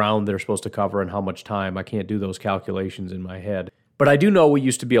ground they're supposed to cover and how much time. I can't do those calculations in my head. But I do know we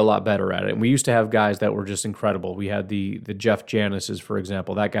used to be a lot better at it. And we used to have guys that were just incredible. We had the Jeff Janis's, for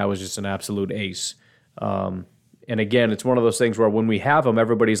example. That guy was just an absolute ace. And again, it's one of those things where when we have them,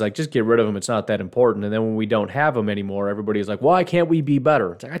 everybody's like, just get rid of them. It's not that important. And then when we don't have them anymore, everybody's like, why can't we be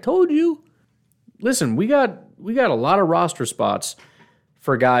better? It's like, I told you. Listen, we got a lot of roster spots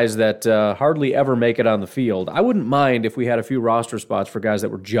for guys that hardly ever make it on the field. I wouldn't mind if we had a few roster spots for guys that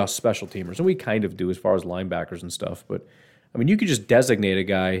were just special teamers. And we kind of do as far as linebackers and stuff. But, I mean, you could just designate a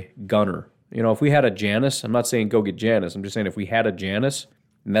guy gunner. If we had a Janis, I'm not saying go get Janis. I'm just saying if we had a Janis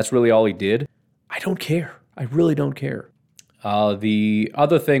and that's really all he did, I don't care. I really don't care. The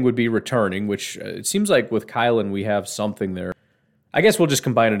other thing would be returning, which it seems like with Kylan we have something there. I guess we'll just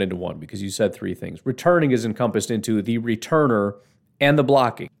combine it into one because you said three things. Returning is encompassed into the returner and the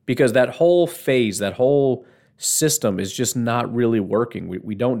blocking because that whole phase, that whole system is just not really working.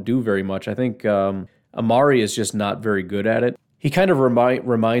 We don't do very much. I think Amari is just not very good at it. He kind of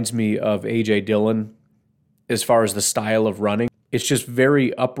reminds me of A.J. Dillon as far as the style of running. It's just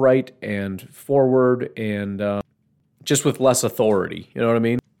very upright and forward and just with less authority. You know what I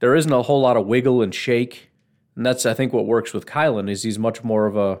mean? There isn't a whole lot of wiggle and shake. And that's, I think, what works with Kylan is he's much more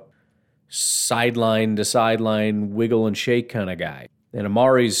of a sideline to sideline, wiggle and shake kind of guy. And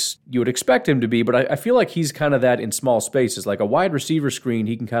Amari's, you would expect him to be, but I feel like he's kind of that in small spaces. Like a wide receiver screen,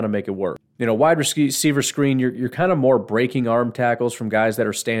 he can kind of make it work. Wide receiver screen, you're kind of more breaking arm tackles from guys that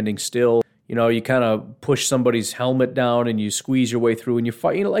are standing still. You kind of push somebody's helmet down and you squeeze your way through and you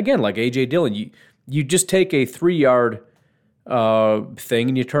fight. Again, like A.J. Dillon, you just take a 3-yard thing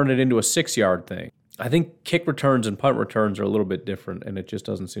and you turn it into a 6-yard thing. I think kick returns and punt returns are a little bit different, and it just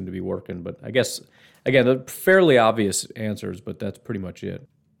doesn't seem to be working. But I guess, again, they're fairly obvious answers, but that's pretty much it.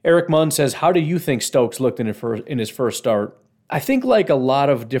 Eric Munn says, how do you think Stokes looked in his first start? I think like a lot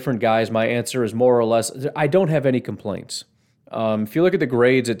of different guys, my answer is more or less, I don't have any complaints. If you look at the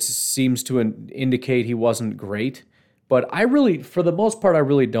grades, it seems to indicate he wasn't great. But for the most part, I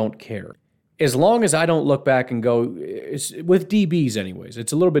really don't care. As long as I don't look back and go, with DBs anyways,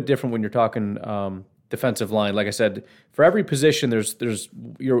 it's a little bit different when you're talking defensive line. Like I said, for every position,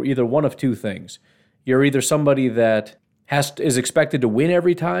 you're either one of two things. You're either somebody that is expected to win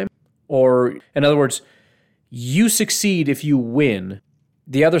every time, or, in other words, you succeed if you win.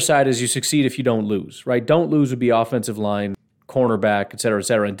 The other side is you succeed if you don't lose, right? Don't lose would be offensive line, cornerback, et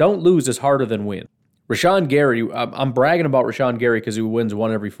cetera, and don't lose is harder than win. Rashawn Gary, I'm bragging about Rashawn Gary because he wins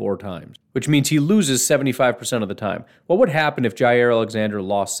 1 every 4 times, which means he loses 75% of the time. What would happen if Jair Alexander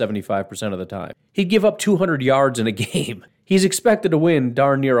lost 75% of the time? He'd give up 200 yards in a game. He's expected to win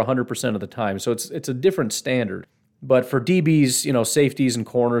darn near 100% of the time, so it's a different standard. But for DBs, safeties and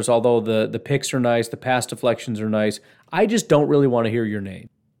corners, although the picks are nice, the pass deflections are nice, I just don't really want to hear your name.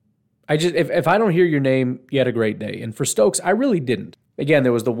 If I don't hear your name, you had a great day. And for Stokes, I really didn't. Again,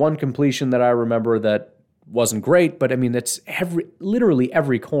 there was the one completion that I remember that wasn't great, but I mean, that's literally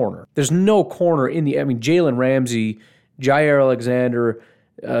every corner. There's no corner Jalen Ramsey, Jair Alexander,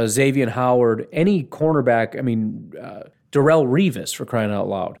 Xavier Howard, any cornerback, Darrelle Revis, for crying out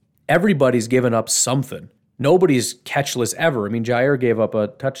loud. Everybody's given up something. Nobody's catchless ever. Jair gave up a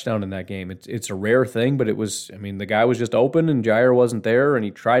touchdown in that game. It's a rare thing, but it was, the guy was just open and Jair wasn't there and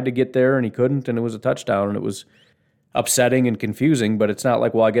he tried to get there and he couldn't and it was a touchdown and it was upsetting and confusing, but it's not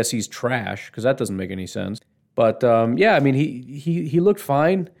like, well, I guess he's trash because that doesn't make any sense. But he looked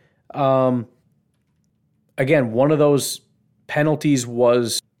fine. Again, one of those penalties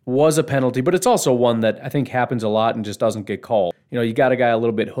was a penalty, but it's also one that I think happens a lot and just doesn't get called. You got a guy a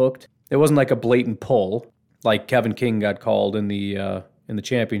little bit hooked. It wasn't like a blatant pull like Kevin King got called in the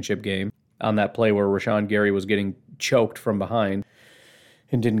championship game on that play where Rashawn Gary was getting choked from behind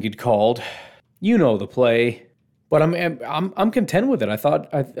and didn't get called. You know the play. But I'm content with it.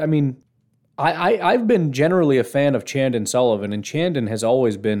 I I've been generally a fan of Chandon Sullivan, and Chandon has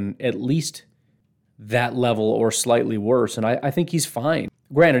always been at least that level or slightly worse, and I think he's fine.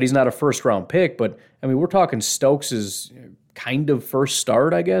 Granted, he's not a first-round pick, but, I mean, we're talking Stokes' kind of first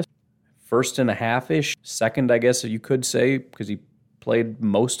start, I guess. First and a half-ish. Second, I guess you could say, because he played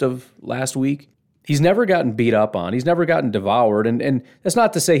most of last week. He's never gotten beat up on. He's never gotten devoured, and that's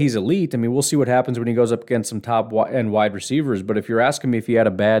not to say he's elite. I mean, we'll see what happens when he goes up against some top-end wide receivers, but if you're asking me if he had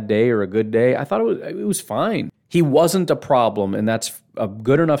a bad day or a good day, I thought it was fine. He wasn't a problem, and that's a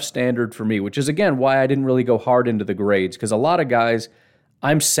good enough standard for me, which is, again, why I didn't really go hard into the grades, because a lot of guys,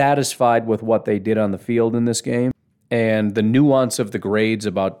 I'm satisfied with what they did on the field in this game, and the nuance of the grades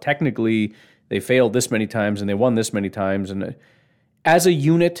about technically they failed this many times and they won this many times. And as a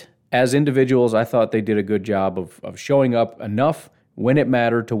unit, as individuals, I thought they did a good job of showing up enough when it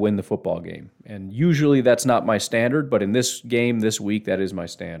mattered to win the football game. And usually that's not my standard, but in this game this week, that is my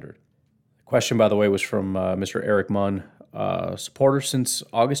standard. The question, by the way, was from Mr. Eric Munn, supporter since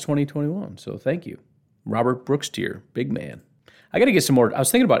August 2021. So thank you. Robert Brooks tier, big man. I got to get some more. I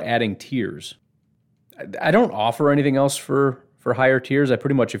was thinking about adding tiers. I don't offer anything else for higher tiers. I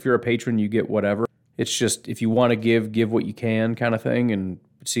pretty much, if you're a patron, you get whatever. It's just, if you want to give what you can kind of thing, and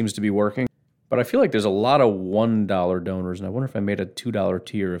it seems to be working. But I feel like there's a lot of $1 donors, and I wonder if I made a $2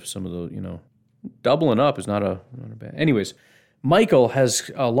 tier if some of the, doubling up is not a bad. Anyways, Michael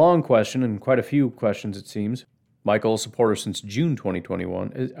has a long question and quite a few questions, it seems. Michael, supporter since June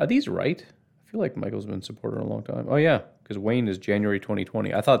 2021. Are these right? I feel like Michael's been a supporter a long time. Oh, yeah, because Wayne is January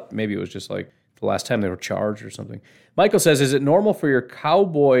 2020. I thought maybe it was just like the last time they were charged or something. Michael says, is it normal for your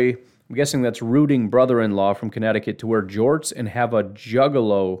cowboy, I'm guessing that's rooting brother-in-law from Connecticut, to wear jorts and have a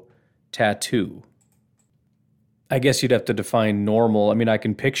juggalo tattoo? I guess you'd have to define normal. I mean, I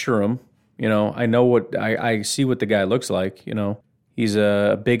can picture him. I know what, I see what the guy looks like. He's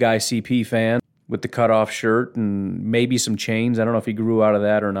a big ICP fan with the cutoff shirt and maybe some chains. I don't know if he grew out of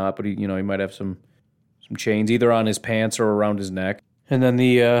that or not, but he might have some chains either on his pants or around his neck. And then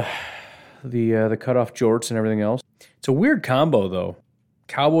the cutoff jorts and everything else. It's a weird combo, though.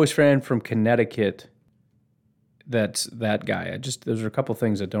 Cowboys fan from Connecticut. That's that guy. There's a couple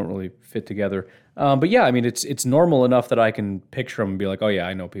things that don't really fit together. But yeah, I mean, it's normal enough that I can picture him and be like, oh yeah,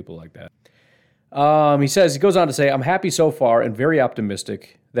 I know people like that. He goes on to say, I'm happy so far and very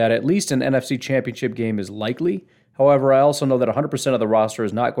optimistic that at least an NFC Championship game is likely. However, I also know that 100% of the roster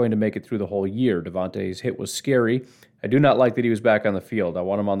is not going to make it through the whole year. Devontae's hit was scary. I do not like that he was back on the field. I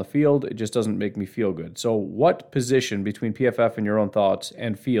want him on the field. It just doesn't make me feel good. So what position between PFF and your own thoughts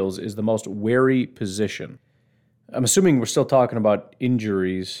and feels is the most wary position? I'm assuming we're still talking about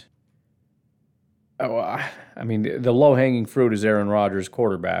injuries. I mean, the low-hanging fruit is Aaron Rodgers,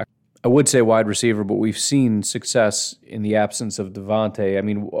 quarterback. I would say wide receiver, but we've seen success in the absence of Devontae. I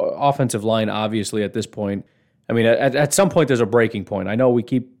mean, offensive line, obviously, at this point. I mean, at some point, there's a breaking point. I know we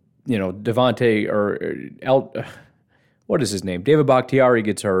keep, Devontae or what is his name? David Bakhtiari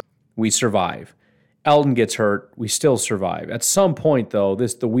gets hurt. We survive. Elton gets hurt. We still survive. At some point, though,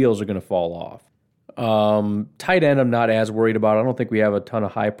 the wheels are going to fall off. Tight end, I'm not as worried about. I don't think we have a ton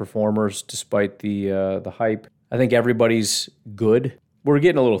of high performers despite the hype. I think everybody's good. We're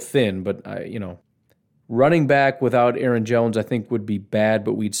getting a little thin, but, running back without Aaron Jones, I think would be bad,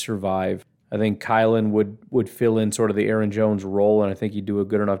 but we'd survive. I think Kylan would fill in sort of the Aaron Jones role, and I think he'd do a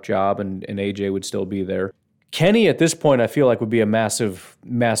good enough job, and AJ would still be there. Kenny, at this point, I feel like would be a massive,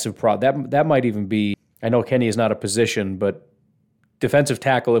 massive problem. That might even be, I know Kenny is not a position, but defensive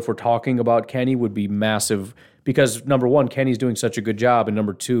tackle, if we're talking about Kenny, would be massive because, number one, Kenny's doing such a good job, and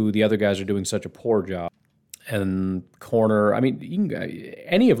number two, the other guys are doing such a poor job. And corner, I mean,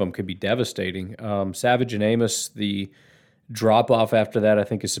 any of them could be devastating. Savage and Amos, the drop-off after that, I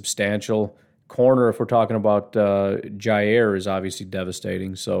think, is substantial. Corner, if we're talking about Jair, is obviously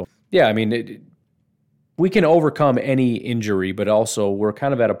devastating. So, yeah, I mean, we can overcome any injury, but also we're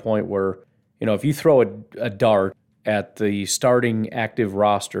kind of at a point where, if you throw a dart at the starting active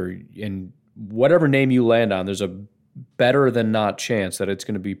roster and whatever name you land on, there's a better than not chance that it's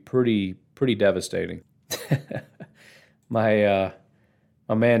going to be pretty devastating. My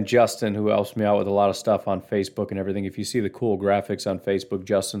man Justin, who helps me out with a lot of stuff on Facebook and everything, if you see the cool graphics on Facebook,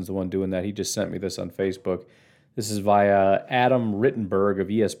 Justin's the one doing that. He just sent me this on Facebook. This is via Adam Rittenberg of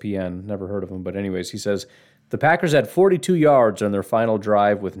ESPN. Never heard of him, but anyways, he says, the Packers had 42 yards on their final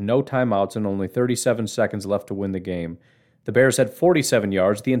drive with no timeouts and only 37 seconds left to win the game. The Bears had 47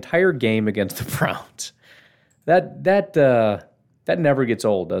 yards the entire game against the Browns. That never gets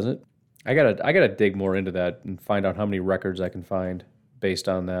old, does it? I gotta dig more into that and find out how many records I can find based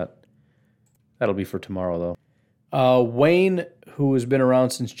on that. That'll be for tomorrow, Wayne, who has been around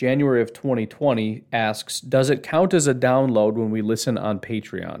since January of 2020, asks, does it count as a download when we listen on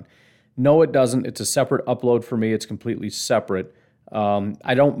Patreon? No, it doesn't. It's a separate upload for me. It's completely separate.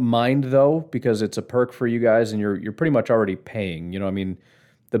 I don't mind, though, because it's a perk for you guys, and you're pretty much already paying.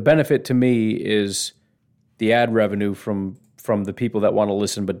 The benefit to me is the ad revenue from the people that want to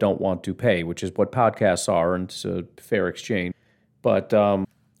listen but don't want to pay, which is what podcasts are, and it's a fair exchange. But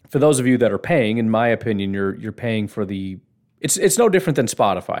for those of you that are paying, in my opinion, you're paying for the... It's no different than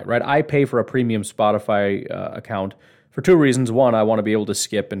Spotify, right? I pay for a premium Spotify account for two reasons. One, I want to be able to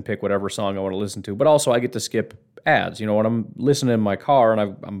skip and pick whatever song I want to listen to, but also I get to skip ads. When I'm listening in my car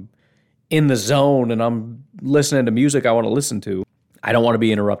and I'm in the zone and I'm listening to music I want to listen to, I don't want to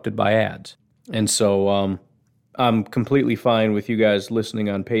be interrupted by ads. And so I'm completely fine with you guys listening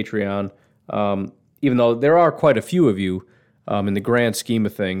on Patreon, even though there are quite a few of you in the grand scheme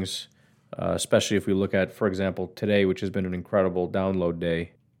of things, especially if we look at, for example, today, which has been an incredible download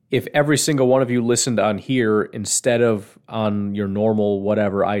day. If every single one of you listened on here instead of on your normal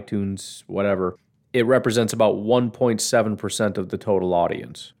whatever, iTunes, whatever, it represents about 1.7% of the total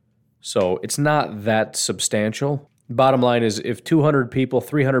audience. So it's not that substantial. Bottom line is, if 200 people,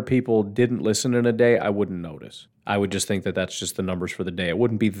 300 people didn't listen in a day, I wouldn't notice. I would just think that that's just the numbers for the day. It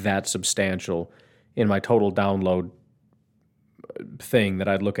wouldn't be that substantial in my total download thing that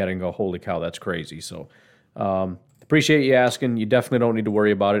I'd look at it and go, holy cow, that's crazy. So appreciate you asking. You definitely don't need to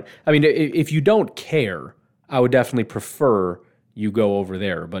worry about it. I mean, if you don't care, I would definitely prefer you go over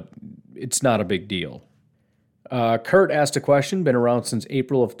there, but it's not a big deal. Kurt asked a question, been around since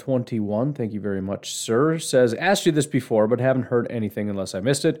April of 21. Thank you very much, sir. Says, asked you this before, but haven't heard anything unless I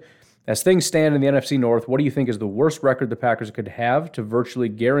missed it. As things stand in the NFC North, what do you think is the worst record the Packers could have to virtually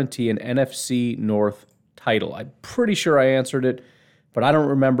guarantee an NFC North title? I'm pretty sure I answered it, but I don't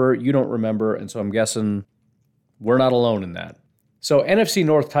remember. You don't remember, and so I'm guessing we're not alone in that. So NFC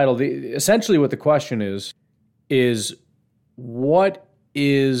North title, essentially what the question is what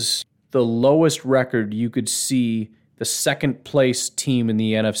is the lowest record you could see the second place team in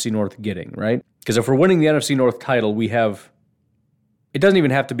the NFC North getting, right? Because if we're winning the NFC North title, it doesn't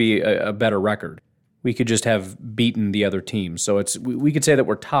even have to be a better record. We could just have beaten the other teams. So we could say that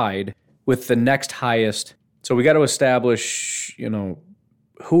we're tied with the next highest. So we got to establish,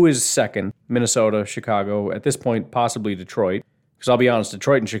 who is second? Minnesota, Chicago, at this point, possibly Detroit. Because I'll be honest,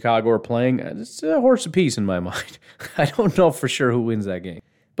 Detroit and Chicago are playing. It's a horse apiece in my mind. I don't know for sure who wins that game.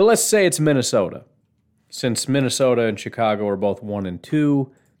 But let's say it's Minnesota. Since Minnesota and Chicago are both 1 and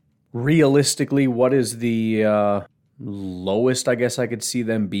 2, realistically, what is the lowest I guess I could see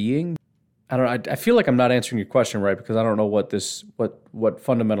them being? I don't know. I feel like I'm not answering your question right because I don't know what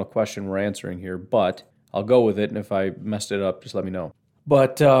fundamental question we're answering here, but I'll go with it, and if I messed it up, just let me know.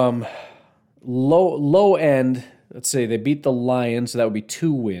 But low end, let's say they beat the Lions, so that would be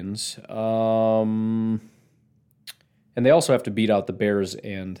 2 wins. And they also have to beat out the Bears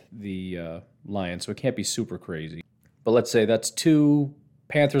and the Lions, so it can't be super crazy. But let's say that's 2.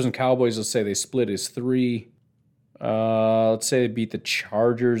 Panthers and Cowboys, let's say they split is 3. Let's say they beat the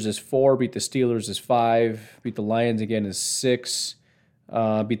Chargers is 4, beat the Steelers is 5, beat the Lions again is 6,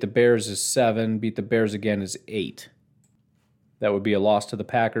 beat the Bears is 7, beat the Bears again is 8. That would be a loss to the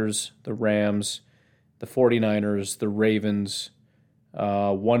Packers, the Rams, the 49ers, the Ravens,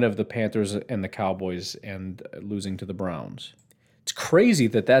 one of the Panthers and the Cowboys, and losing to the Browns. It's crazy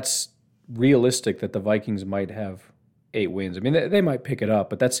that that's realistic that the Vikings might have 8 wins. I mean, they might pick it up,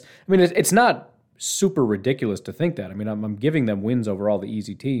 but it's not super ridiculous to think that. I mean, I'm giving them wins over all the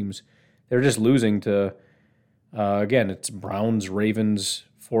easy teams. They're just losing to, again, it's Browns, Ravens,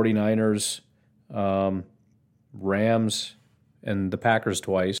 49ers, Rams, and the Packers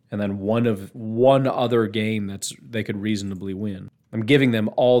twice, and then one other game they could reasonably win. I'm giving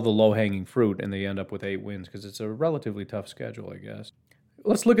them all the low-hanging fruit, and they end up with 8 wins because it's a relatively tough schedule, I guess.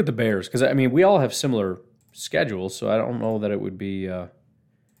 Let's look at the Bears, because, I mean, we all have similar schedules, so I don't know that it would be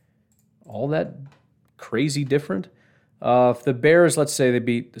all that crazy different. If the Bears, let's say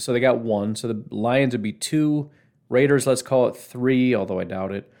they got 1, so the Lions would be 2, Raiders, let's call it 3, although I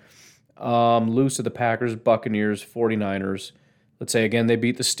doubt it. Lose to the Packers, Buccaneers, 49ers. Let's say, again, they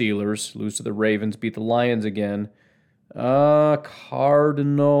beat the Steelers, lose to the Ravens, beat the Lions again. Cardinals,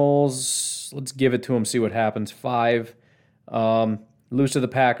 let's give it to them, see what happens. 5. Lose to the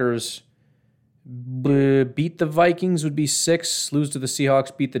Packers, beat the Vikings would be 6. Lose to the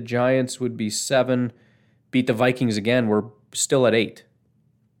Seahawks, beat the Giants would be 7. Beat the Vikings again, we're still at 8.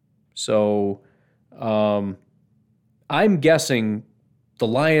 So I'm guessing the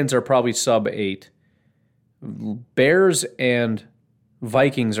Lions are probably sub 8. Bears and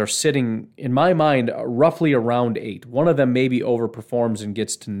Vikings are sitting, in my mind, roughly around 8. One of them maybe overperforms and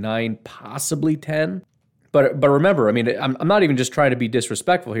gets to 9, possibly 10. But remember, I mean, I'm not even just trying to be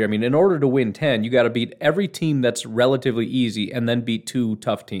disrespectful here. I mean, in order to win 10, you got to beat every team that's relatively easy and then beat 2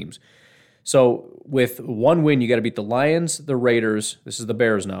 tough teams. So with one win, you got to beat the Lions, the Raiders. This is the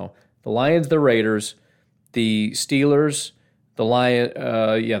Bears now. The Lions, the Raiders, the Steelers, the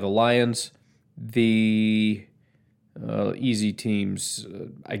Lions, the easy teams.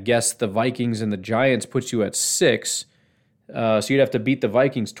 I guess the Vikings and the Giants puts you at 6. So you'd have to beat the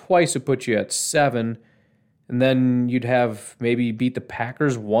Vikings twice to put you at 7. And then you'd have maybe beat the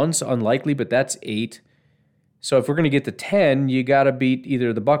Packers once, unlikely, but that's 8. So if we're going to get to 10, you got to beat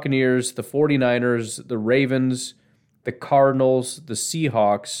either the Buccaneers, the 49ers, the Ravens, the Cardinals, the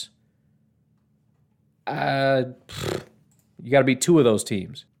Seahawks. You got to beat 2 of those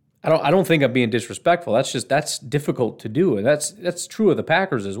teams. I don't think I'm being disrespectful. That's difficult to do, and that's true of the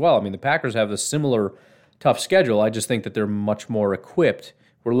Packers as well. I mean, the Packers have a similar tough schedule. I just think that they're much more equipped.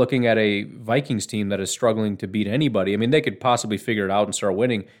 We're looking at a Vikings team that is struggling to beat anybody. I mean, they could possibly figure it out and start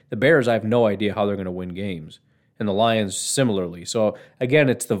winning. The Bears, I have no idea how they're going to win games. And the Lions similarly. So, again,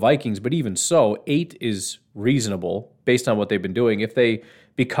 it's the Vikings, but even so, 8 is reasonable based on what they've been doing. If they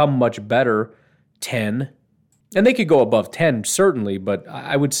become much better, 10. And they could go above 10, certainly, but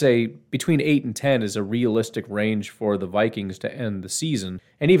I would say between 8 and 10 is a realistic range for the Vikings to end the season.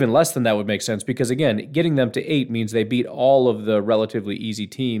 And even less than that would make sense because, again, getting them to 8 means they beat all of the relatively easy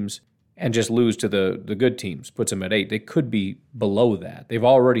teams and just lose to the good teams, puts them at 8. They could be below that. They've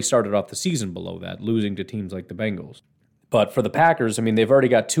already started off the season below that, losing to teams like the Bengals. But for the Packers, I mean, they've already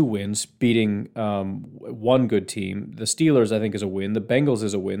got 2 wins, beating one good team. The Steelers, I think, is a win. The Bengals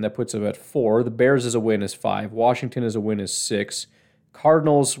is a win. That puts them at 4. The Bears is a win, is 5. Washington is a win, is 6.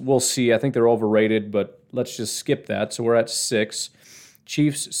 Cardinals, we'll see. I think they're overrated, but let's just skip that. So we're at 6.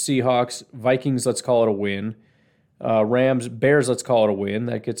 Chiefs, Seahawks, Vikings, let's call it a win. Rams, Bears, let's call it a win.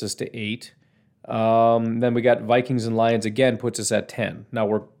 That gets us to 8. Then we got Vikings and Lions again, puts us at 10. Now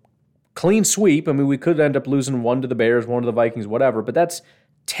we're clean sweep. I mean, we could end up losing 1 to the Bears, 1 to the Vikings, whatever, but that's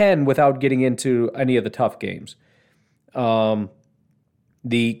 10 without getting into any of the tough games.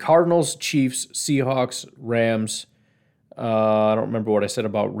 The Cardinals, Chiefs, Seahawks, Rams. I don't remember what I said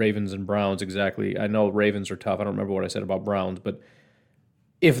about Ravens and Browns exactly. I know Ravens are tough. I don't remember what I said about Browns, but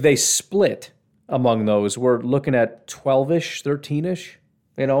if they split among those, we're looking at 12-ish, 13-ish,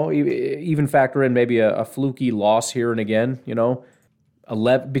 you know, even factor in maybe a fluky loss here and again, you know.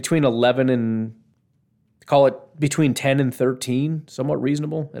 Between 11 and, call it between 10 and 13, somewhat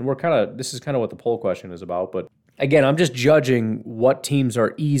reasonable. And this is kind of what the poll question is about. But again, I'm just judging what teams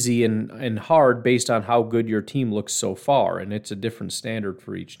are easy and hard based on how good your team looks so far. And it's a different standard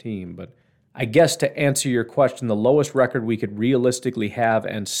for each team. But I guess to answer your question, the lowest record we could realistically have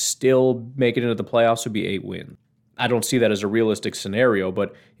and still make it into the playoffs would be 8 wins. I don't see that as a realistic scenario.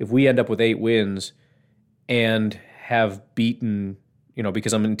 But if we end up with 8 wins and have beaten, you know,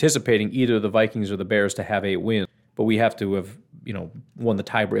 because I'm anticipating either the Vikings or the Bears to have 8 wins, but we have to have, you know, won the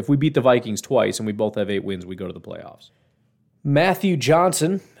tiebreaker. If we beat the Vikings twice and we both have 8 wins, we go to the playoffs. Matthew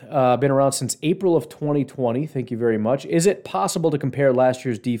Johnson, been around since April of 2020. Thank you very much. Is it possible to compare last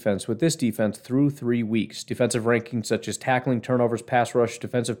year's defense with this defense through 3 weeks? Defensive rankings such as tackling, turnovers, pass rush,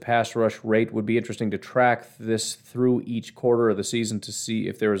 defensive pass rush rate would be interesting to track this through each quarter of the season to see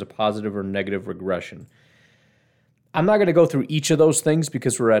if there is a positive or negative regression. I'm not going to go through each of those things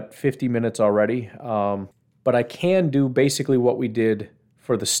because we're at 50 minutes already, but I can do basically what we did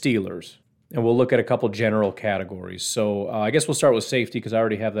for the Steelers, and we'll look at a couple general categories. So I guess we'll start with safety because I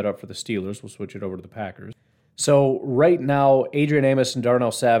already have that up for the Steelers. We'll switch it over to the Packers. So right now, Adrian Amos and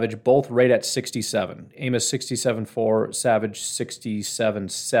Darnell Savage both rate at 67. Amos 67.4, Savage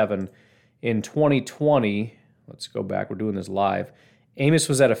 67.7. In 2020, let's go back. We're doing this live. Amos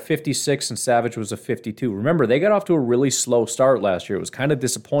was at a 56 and Savage was a 52. Remember, they got off to a really slow start last year. It was kind of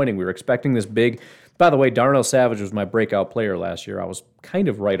disappointing. We were expecting this big. By the way, Darnell Savage was my breakout player last year. I was kind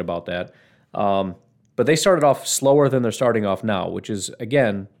of right about that. But they started off slower than they're starting off now, which is,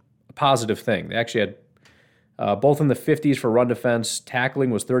 again, a positive thing. They actually had both in the 50s for run defense.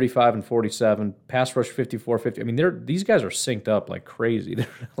 Tackling was 35 and 47. Pass rush 54, 50. I mean, these guys are synced up like crazy. They're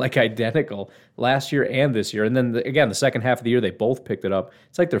like identical last year and this year. And then, again, the second half of the year, they both picked it up.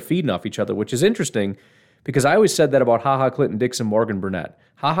 It's like they're feeding off each other, which is interesting because I always said that about HaHa Clinton-Dix and Morgan Burnett.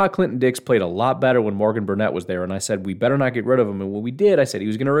 HaHa Clinton-Dix played a lot better when Morgan Burnett was there, and I said we better not get rid of him. And when we did, I said he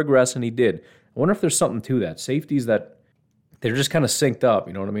was going to regress, and he did. I wonder if there's something to that. Safeties that they're just kind of synced up,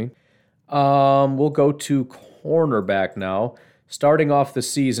 you know what I mean? We'll go to cornerback now. Starting off the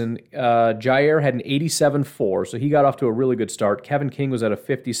season, Jair had an 87.4, so he got off to a really good start. Kevin King was at a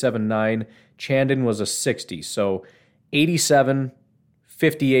 57.9. Chandon was a 60, so 87,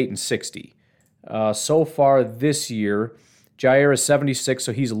 58, and 60. So far this year, Jair is 76,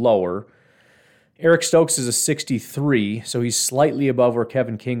 so he's lower. Eric Stokes is a 63, so he's slightly above where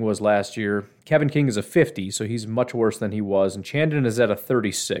Kevin King was last year. Kevin King is a 50, so he's much worse than he was. And Chandon is at a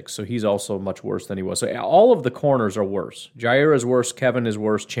 36, so he's also much worse than he was. So all of the corners are worse. Jair is worse, Kevin is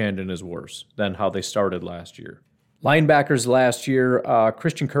worse, Chandon is worse than how they started last year. Linebackers last year,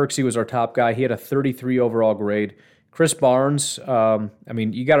 Christian Kirksey was our top guy. He had a 33 overall grade. Chris Barnes,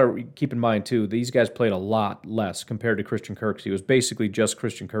 you got to keep in mind, too, these guys played a lot less compared to Christian Kirksey. It was basically just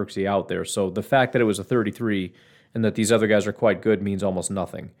Christian Kirksey out there. So the fact that it was a 33 and that these other guys are quite good means almost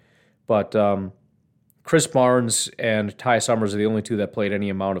nothing. But Chris Barnes and Ty Summers are the only two that played any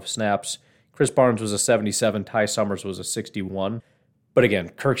amount of snaps. Chris Barnes was a 77, Ty Summers was a 61. But again,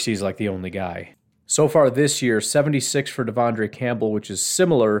 Kirksey's like the only guy. So far this year, 76 for Devondre Campbell, which is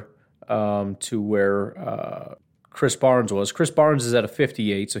similar to where Chris Barnes was. Chris Barnes is at a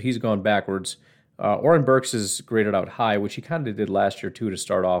 58, so he's gone backwards. Oren Burks is graded out high, which he kind of did last year too to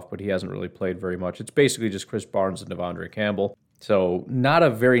start off, but he hasn't really played very much. It's basically just Chris Barnes and Devondre Campbell. So not a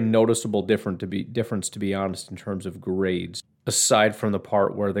very noticeable difference, to be honest, in terms of grades, aside from the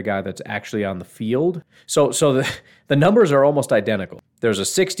part where the guy that's actually on the field. So the numbers are almost identical. There's a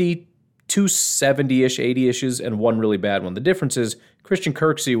 60, 2 70-ish, 80-ishes, and one really bad one. The difference is Christian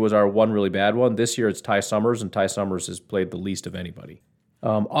Kirksey was our one really bad one. This year it's Ty Summers, and Ty Summers has played the least of anybody.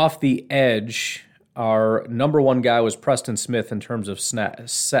 Off the edge, our number one guy was Preston Smith in terms of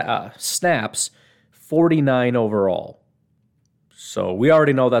snaps, 49 overall. So we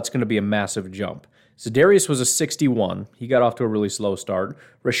already know that's going to be a massive jump. Za'Darius was a 61. He got off to a really slow start.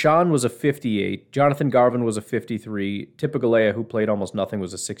 Rashawn was a 58. Jonathan Garvin was a 53. Tipigalea, who played almost nothing,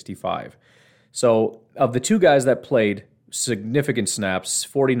 was a 65. So of the two guys that played significant snaps,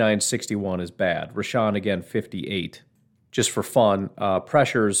 49-61 is bad. Rashawn, again, 58. Just for fun,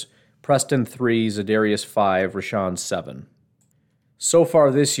 pressures, Preston 3, Za'Darius 5, Rashawn 7. So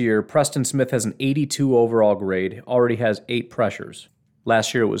far this year, Preston Smith has an 82 overall grade, already has 8 pressures.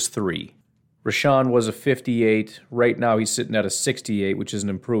 Last year it was 3. Rashawn was a 58. Right now he's sitting at a 68, which is an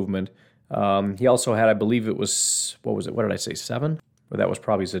improvement. He also had, I believe it was, what did I say, 7? Or that was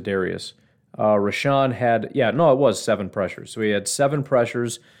probably Za'Darius. Rashawn had, it was 7 pressures. So he had 7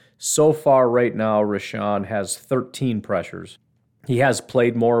 pressures. So far right now, Rashawn has 13 pressures. He has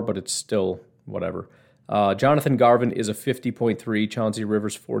played more, but it's still whatever. Jonathan Garvin is a 50.3, Chauncey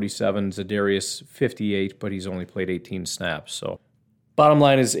Rivers 47, Za'Darius 58, but he's only played 18 snaps. So bottom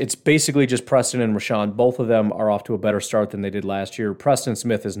line is it's basically just Preston and Rashawn. Both of them are off to a better start than they did last year. Preston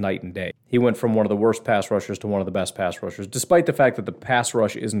Smith is night and day. He went from one of the worst pass rushers to one of the best pass rushers, despite the fact that the pass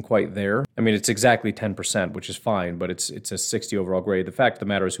rush isn't quite there. I mean, it's exactly 10%, which is fine, but it's a 60 overall grade. The fact of the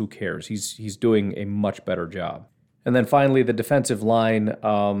matter is, who cares? He's doing a much better job. And then finally, the defensive line.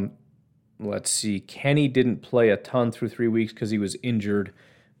 Let's see, Kenny didn't play a ton through 3 weeks because he was injured,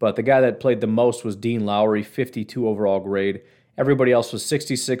 but the guy that played the most was Dean Lowry, 52 overall grade. Everybody else was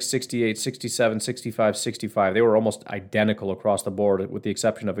 66, 68, 67, 65, 65. They were almost identical across the board, with the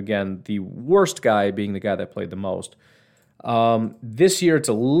exception of, again, the worst guy being the guy that played the most. This year, it's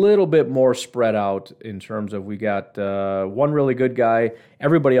a little bit more spread out in terms of we got one really good guy.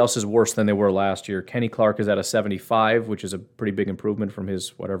 Everybody else is worse than they were last year. Kenny Clark is at a 75, which is a pretty big improvement from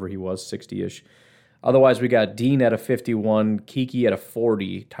his whatever he was, 60-ish. Otherwise, we got Dean at a 51, Kiki at a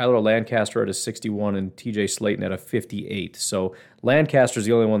 40, Tyler Lancaster at a 61, and TJ Slayton at a 58. So Lancaster's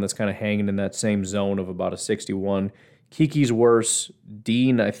the only one that's kind of hanging in that same zone of about a 61. Kiki's worse.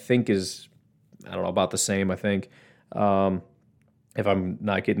 Dean, I think, is, about the same, I think. If I'm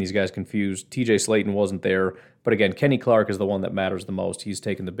not getting these guys confused, TJ Slayton wasn't there. But again, Kenny Clark is the one that matters the most. He's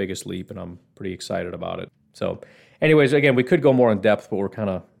taken the biggest leap, and I'm pretty excited about it. So anyways, again, we could go more in depth, but we're kind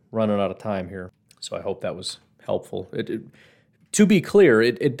of running out of time here. So I hope that was helpful. To be clear,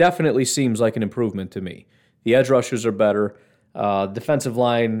 it definitely seems like an improvement to me. The edge rushers are better. Defensive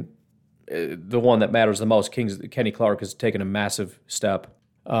line, the one that matters the most, Kenny Clark has taken a massive step.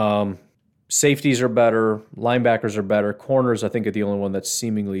 Safeties are better. Linebackers are better. Corners, I think, are the only one that's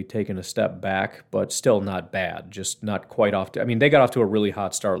seemingly taken a step back, but still not bad. Just not quite off to... they got off to a really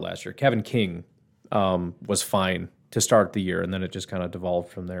hot start last year. Kevin King was fine to start the year, and then it just kind of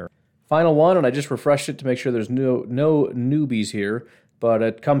devolved from there. Final one, and I just refreshed it to make sure there's no newbies here, but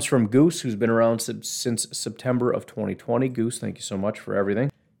it comes from Goose, who's been around since September of 2020. Goose, thank you so much for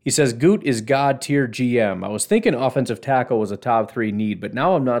everything. He says, Goot is God-tier GM. I was thinking offensive tackle was a top 3 need, but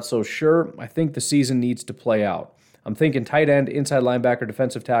now I'm not so sure. I think the season needs to play out. I'm thinking tight end, inside linebacker,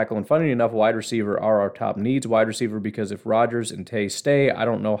 defensive tackle, and funny enough, wide receiver are our top needs. Wide receiver because if Rodgers and Tay stay, I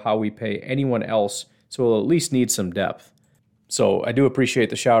don't know how we pay anyone else, so we'll at least need some depth. So I do appreciate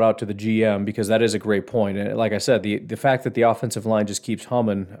the shout out to the GM because that is a great point. And like I said, the fact that the offensive line just keeps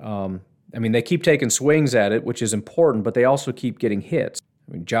humming, they keep taking swings at it, which is important, but they also keep getting hits.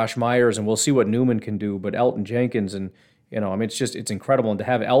 Josh Myers, and we'll see what Newman can do, but Elton Jenkins, and it's incredible. And to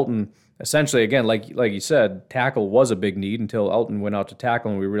have Elton, essentially, again, like you said, tackle was a big need until Elton went out to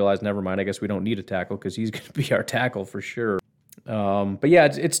tackle, and we realized, never mind, I guess we don't need a tackle because he's going to be our tackle for sure. But yeah,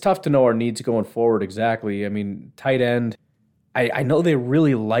 it's tough to know our needs going forward exactly. Tight end, I know they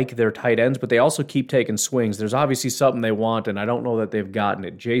really like their tight ends, but they also keep taking swings. There's obviously something they want, and I don't know that they've gotten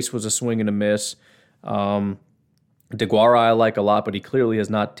it. Jace was a swing and a miss. DeGuara I like a lot, but he clearly has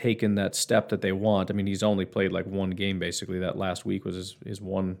not taken that step that they want. He's only played like one game, basically. That last week was his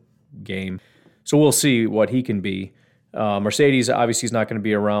one game. So we'll see what he can be. Mercedes, obviously, is not going to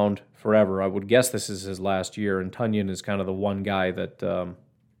be around forever. I would guess this is his last year, and Tunyon is kind of the one guy that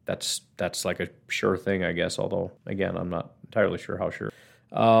that's like a sure thing, I guess, although, again, I'm not entirely sure how sure.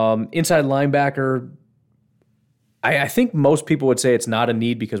 Inside linebacker, I think most people would say it's not a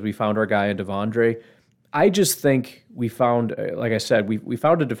need because we found our guy in Devondre. I just think we found, like I said, we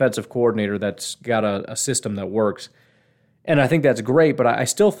found a defensive coordinator that's got a system that works. And I think that's great, but I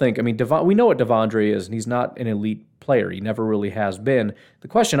still think, we know what Devondre is, and he's not an elite player. He never really has been. The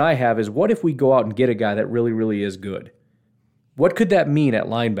question I have is, what if we go out and get a guy that really, really is good? What could that mean at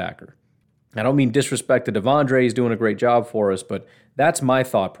linebacker? I don't mean disrespect to Devondre. He's doing a great job for us, but that's my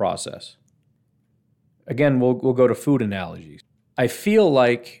thought process. Again, we'll go to food analogies. I feel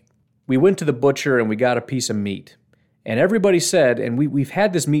like we went to the butcher and we got a piece of meat. And everybody said, and we've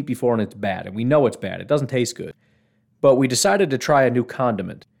had this meat before and it's bad, and we know it's bad. It doesn't taste good. But we decided to try a new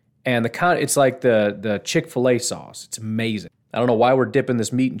condiment. And it's like the Chick-fil-A sauce. It's amazing. I don't know why we're dipping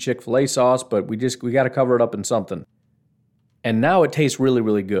this meat in Chick-fil-A sauce, but we got to cover it up in something. And now it tastes really,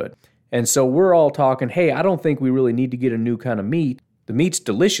 really good. And so we're all talking, hey, I don't think we really need to get a new kind of meat. The meat's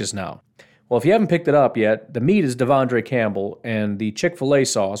delicious now. Well, if you haven't picked it up yet, the meat is Devondre Campbell, and the Chick-fil-A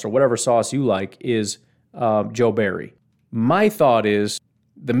sauce, or whatever sauce you like, is Joe Barry. My thought is,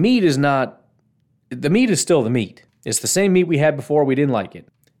 the meat is still the meat. It's the same meat we had before, we didn't like it.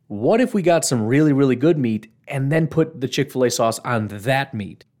 What if we got some really, really good meat, and then put the Chick-fil-A sauce on that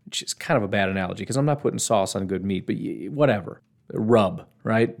meat? Which is kind of a bad analogy, because I'm not putting sauce on good meat, but whatever. A rub,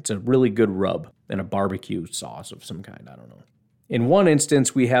 right? It's a really good rub, and a barbecue sauce of some kind, I don't know. In one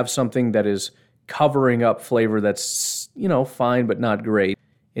instance, we have something that is covering up flavor that's, fine but not great.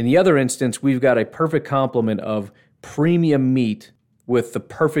 In the other instance, we've got a perfect complement of premium meat with the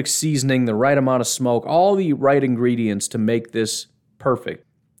perfect seasoning, the right amount of smoke, all the right ingredients to make this perfect.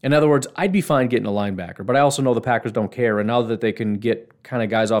 In other words, I'd be fine getting a linebacker, but I also know the Packers don't care, and now that they can get kind of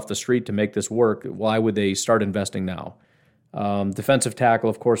guys off the street to make this work, why would they start investing now? Defensive tackle,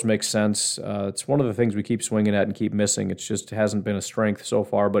 of course, makes sense. It's one of the things we keep swinging at and keep missing. It just hasn't been a strength so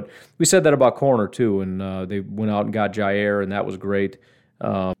far. But we said that about corner, too, and they went out and got Jair, and that was great.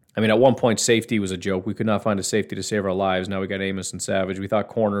 At one point, safety was a joke. We could not find a safety to save our lives. Now we got Amos and Savage. We thought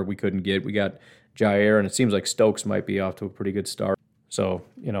corner we couldn't get. We got Jair, and it seems like Stokes might be off to a pretty good start. So,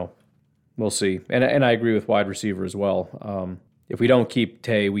 we'll see. And I agree with wide receiver as well. If we don't keep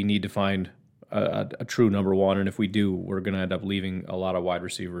Tay, we need to find a true number one, and if we do, we're going to end up leaving a lot of wide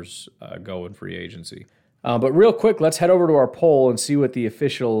receivers go in free agency. But real quick, let's head over to our poll and see what the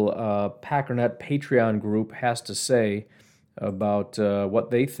official Packernet Patreon group has to say about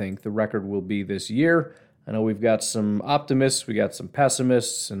what they think the record will be this year. I know we've got some optimists, we got some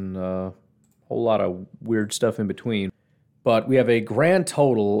pessimists, and a whole lot of weird stuff in between. But we have a grand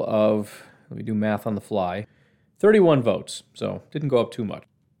total of, let me do math on the fly, 31 votes, so didn't go up too much.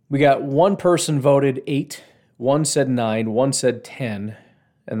 We got one person voted 8, one said 9, one said 10,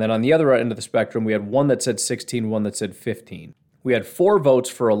 and then on the other end of the spectrum, we had one that said 16, one that said 15. We had 4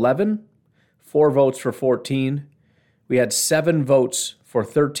 votes for 11, 4 votes for 14. We had 7 votes for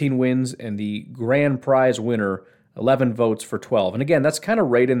 13 wins, and the grand prize winner, 11 votes for 12. And again, that's kind of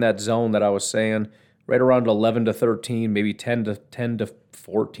right in that zone that I was saying, right around 11 to 13, maybe 10 to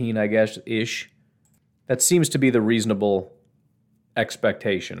 14, I guess, ish. That seems to be the reasonable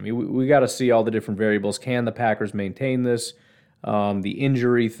expectation. We got to see all the different variables. Can the Packers maintain this? The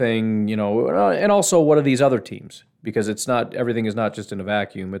injury thing, and also what are these other teams? Because everything is not just in a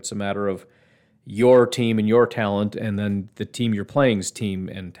vacuum. It's a matter of your team and your talent, and then the team you're playing's team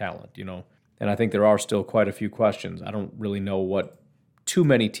and talent, And I think there are still quite a few questions. I don't really know what too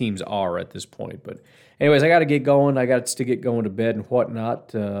many teams are at this point. But anyways, I got to get going. I got to get going to bed and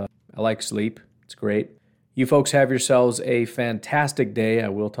whatnot. I like sleep. It's great. You folks have yourselves a fantastic day. I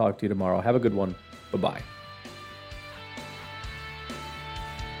will talk to you tomorrow. Have a good one. Bye-bye.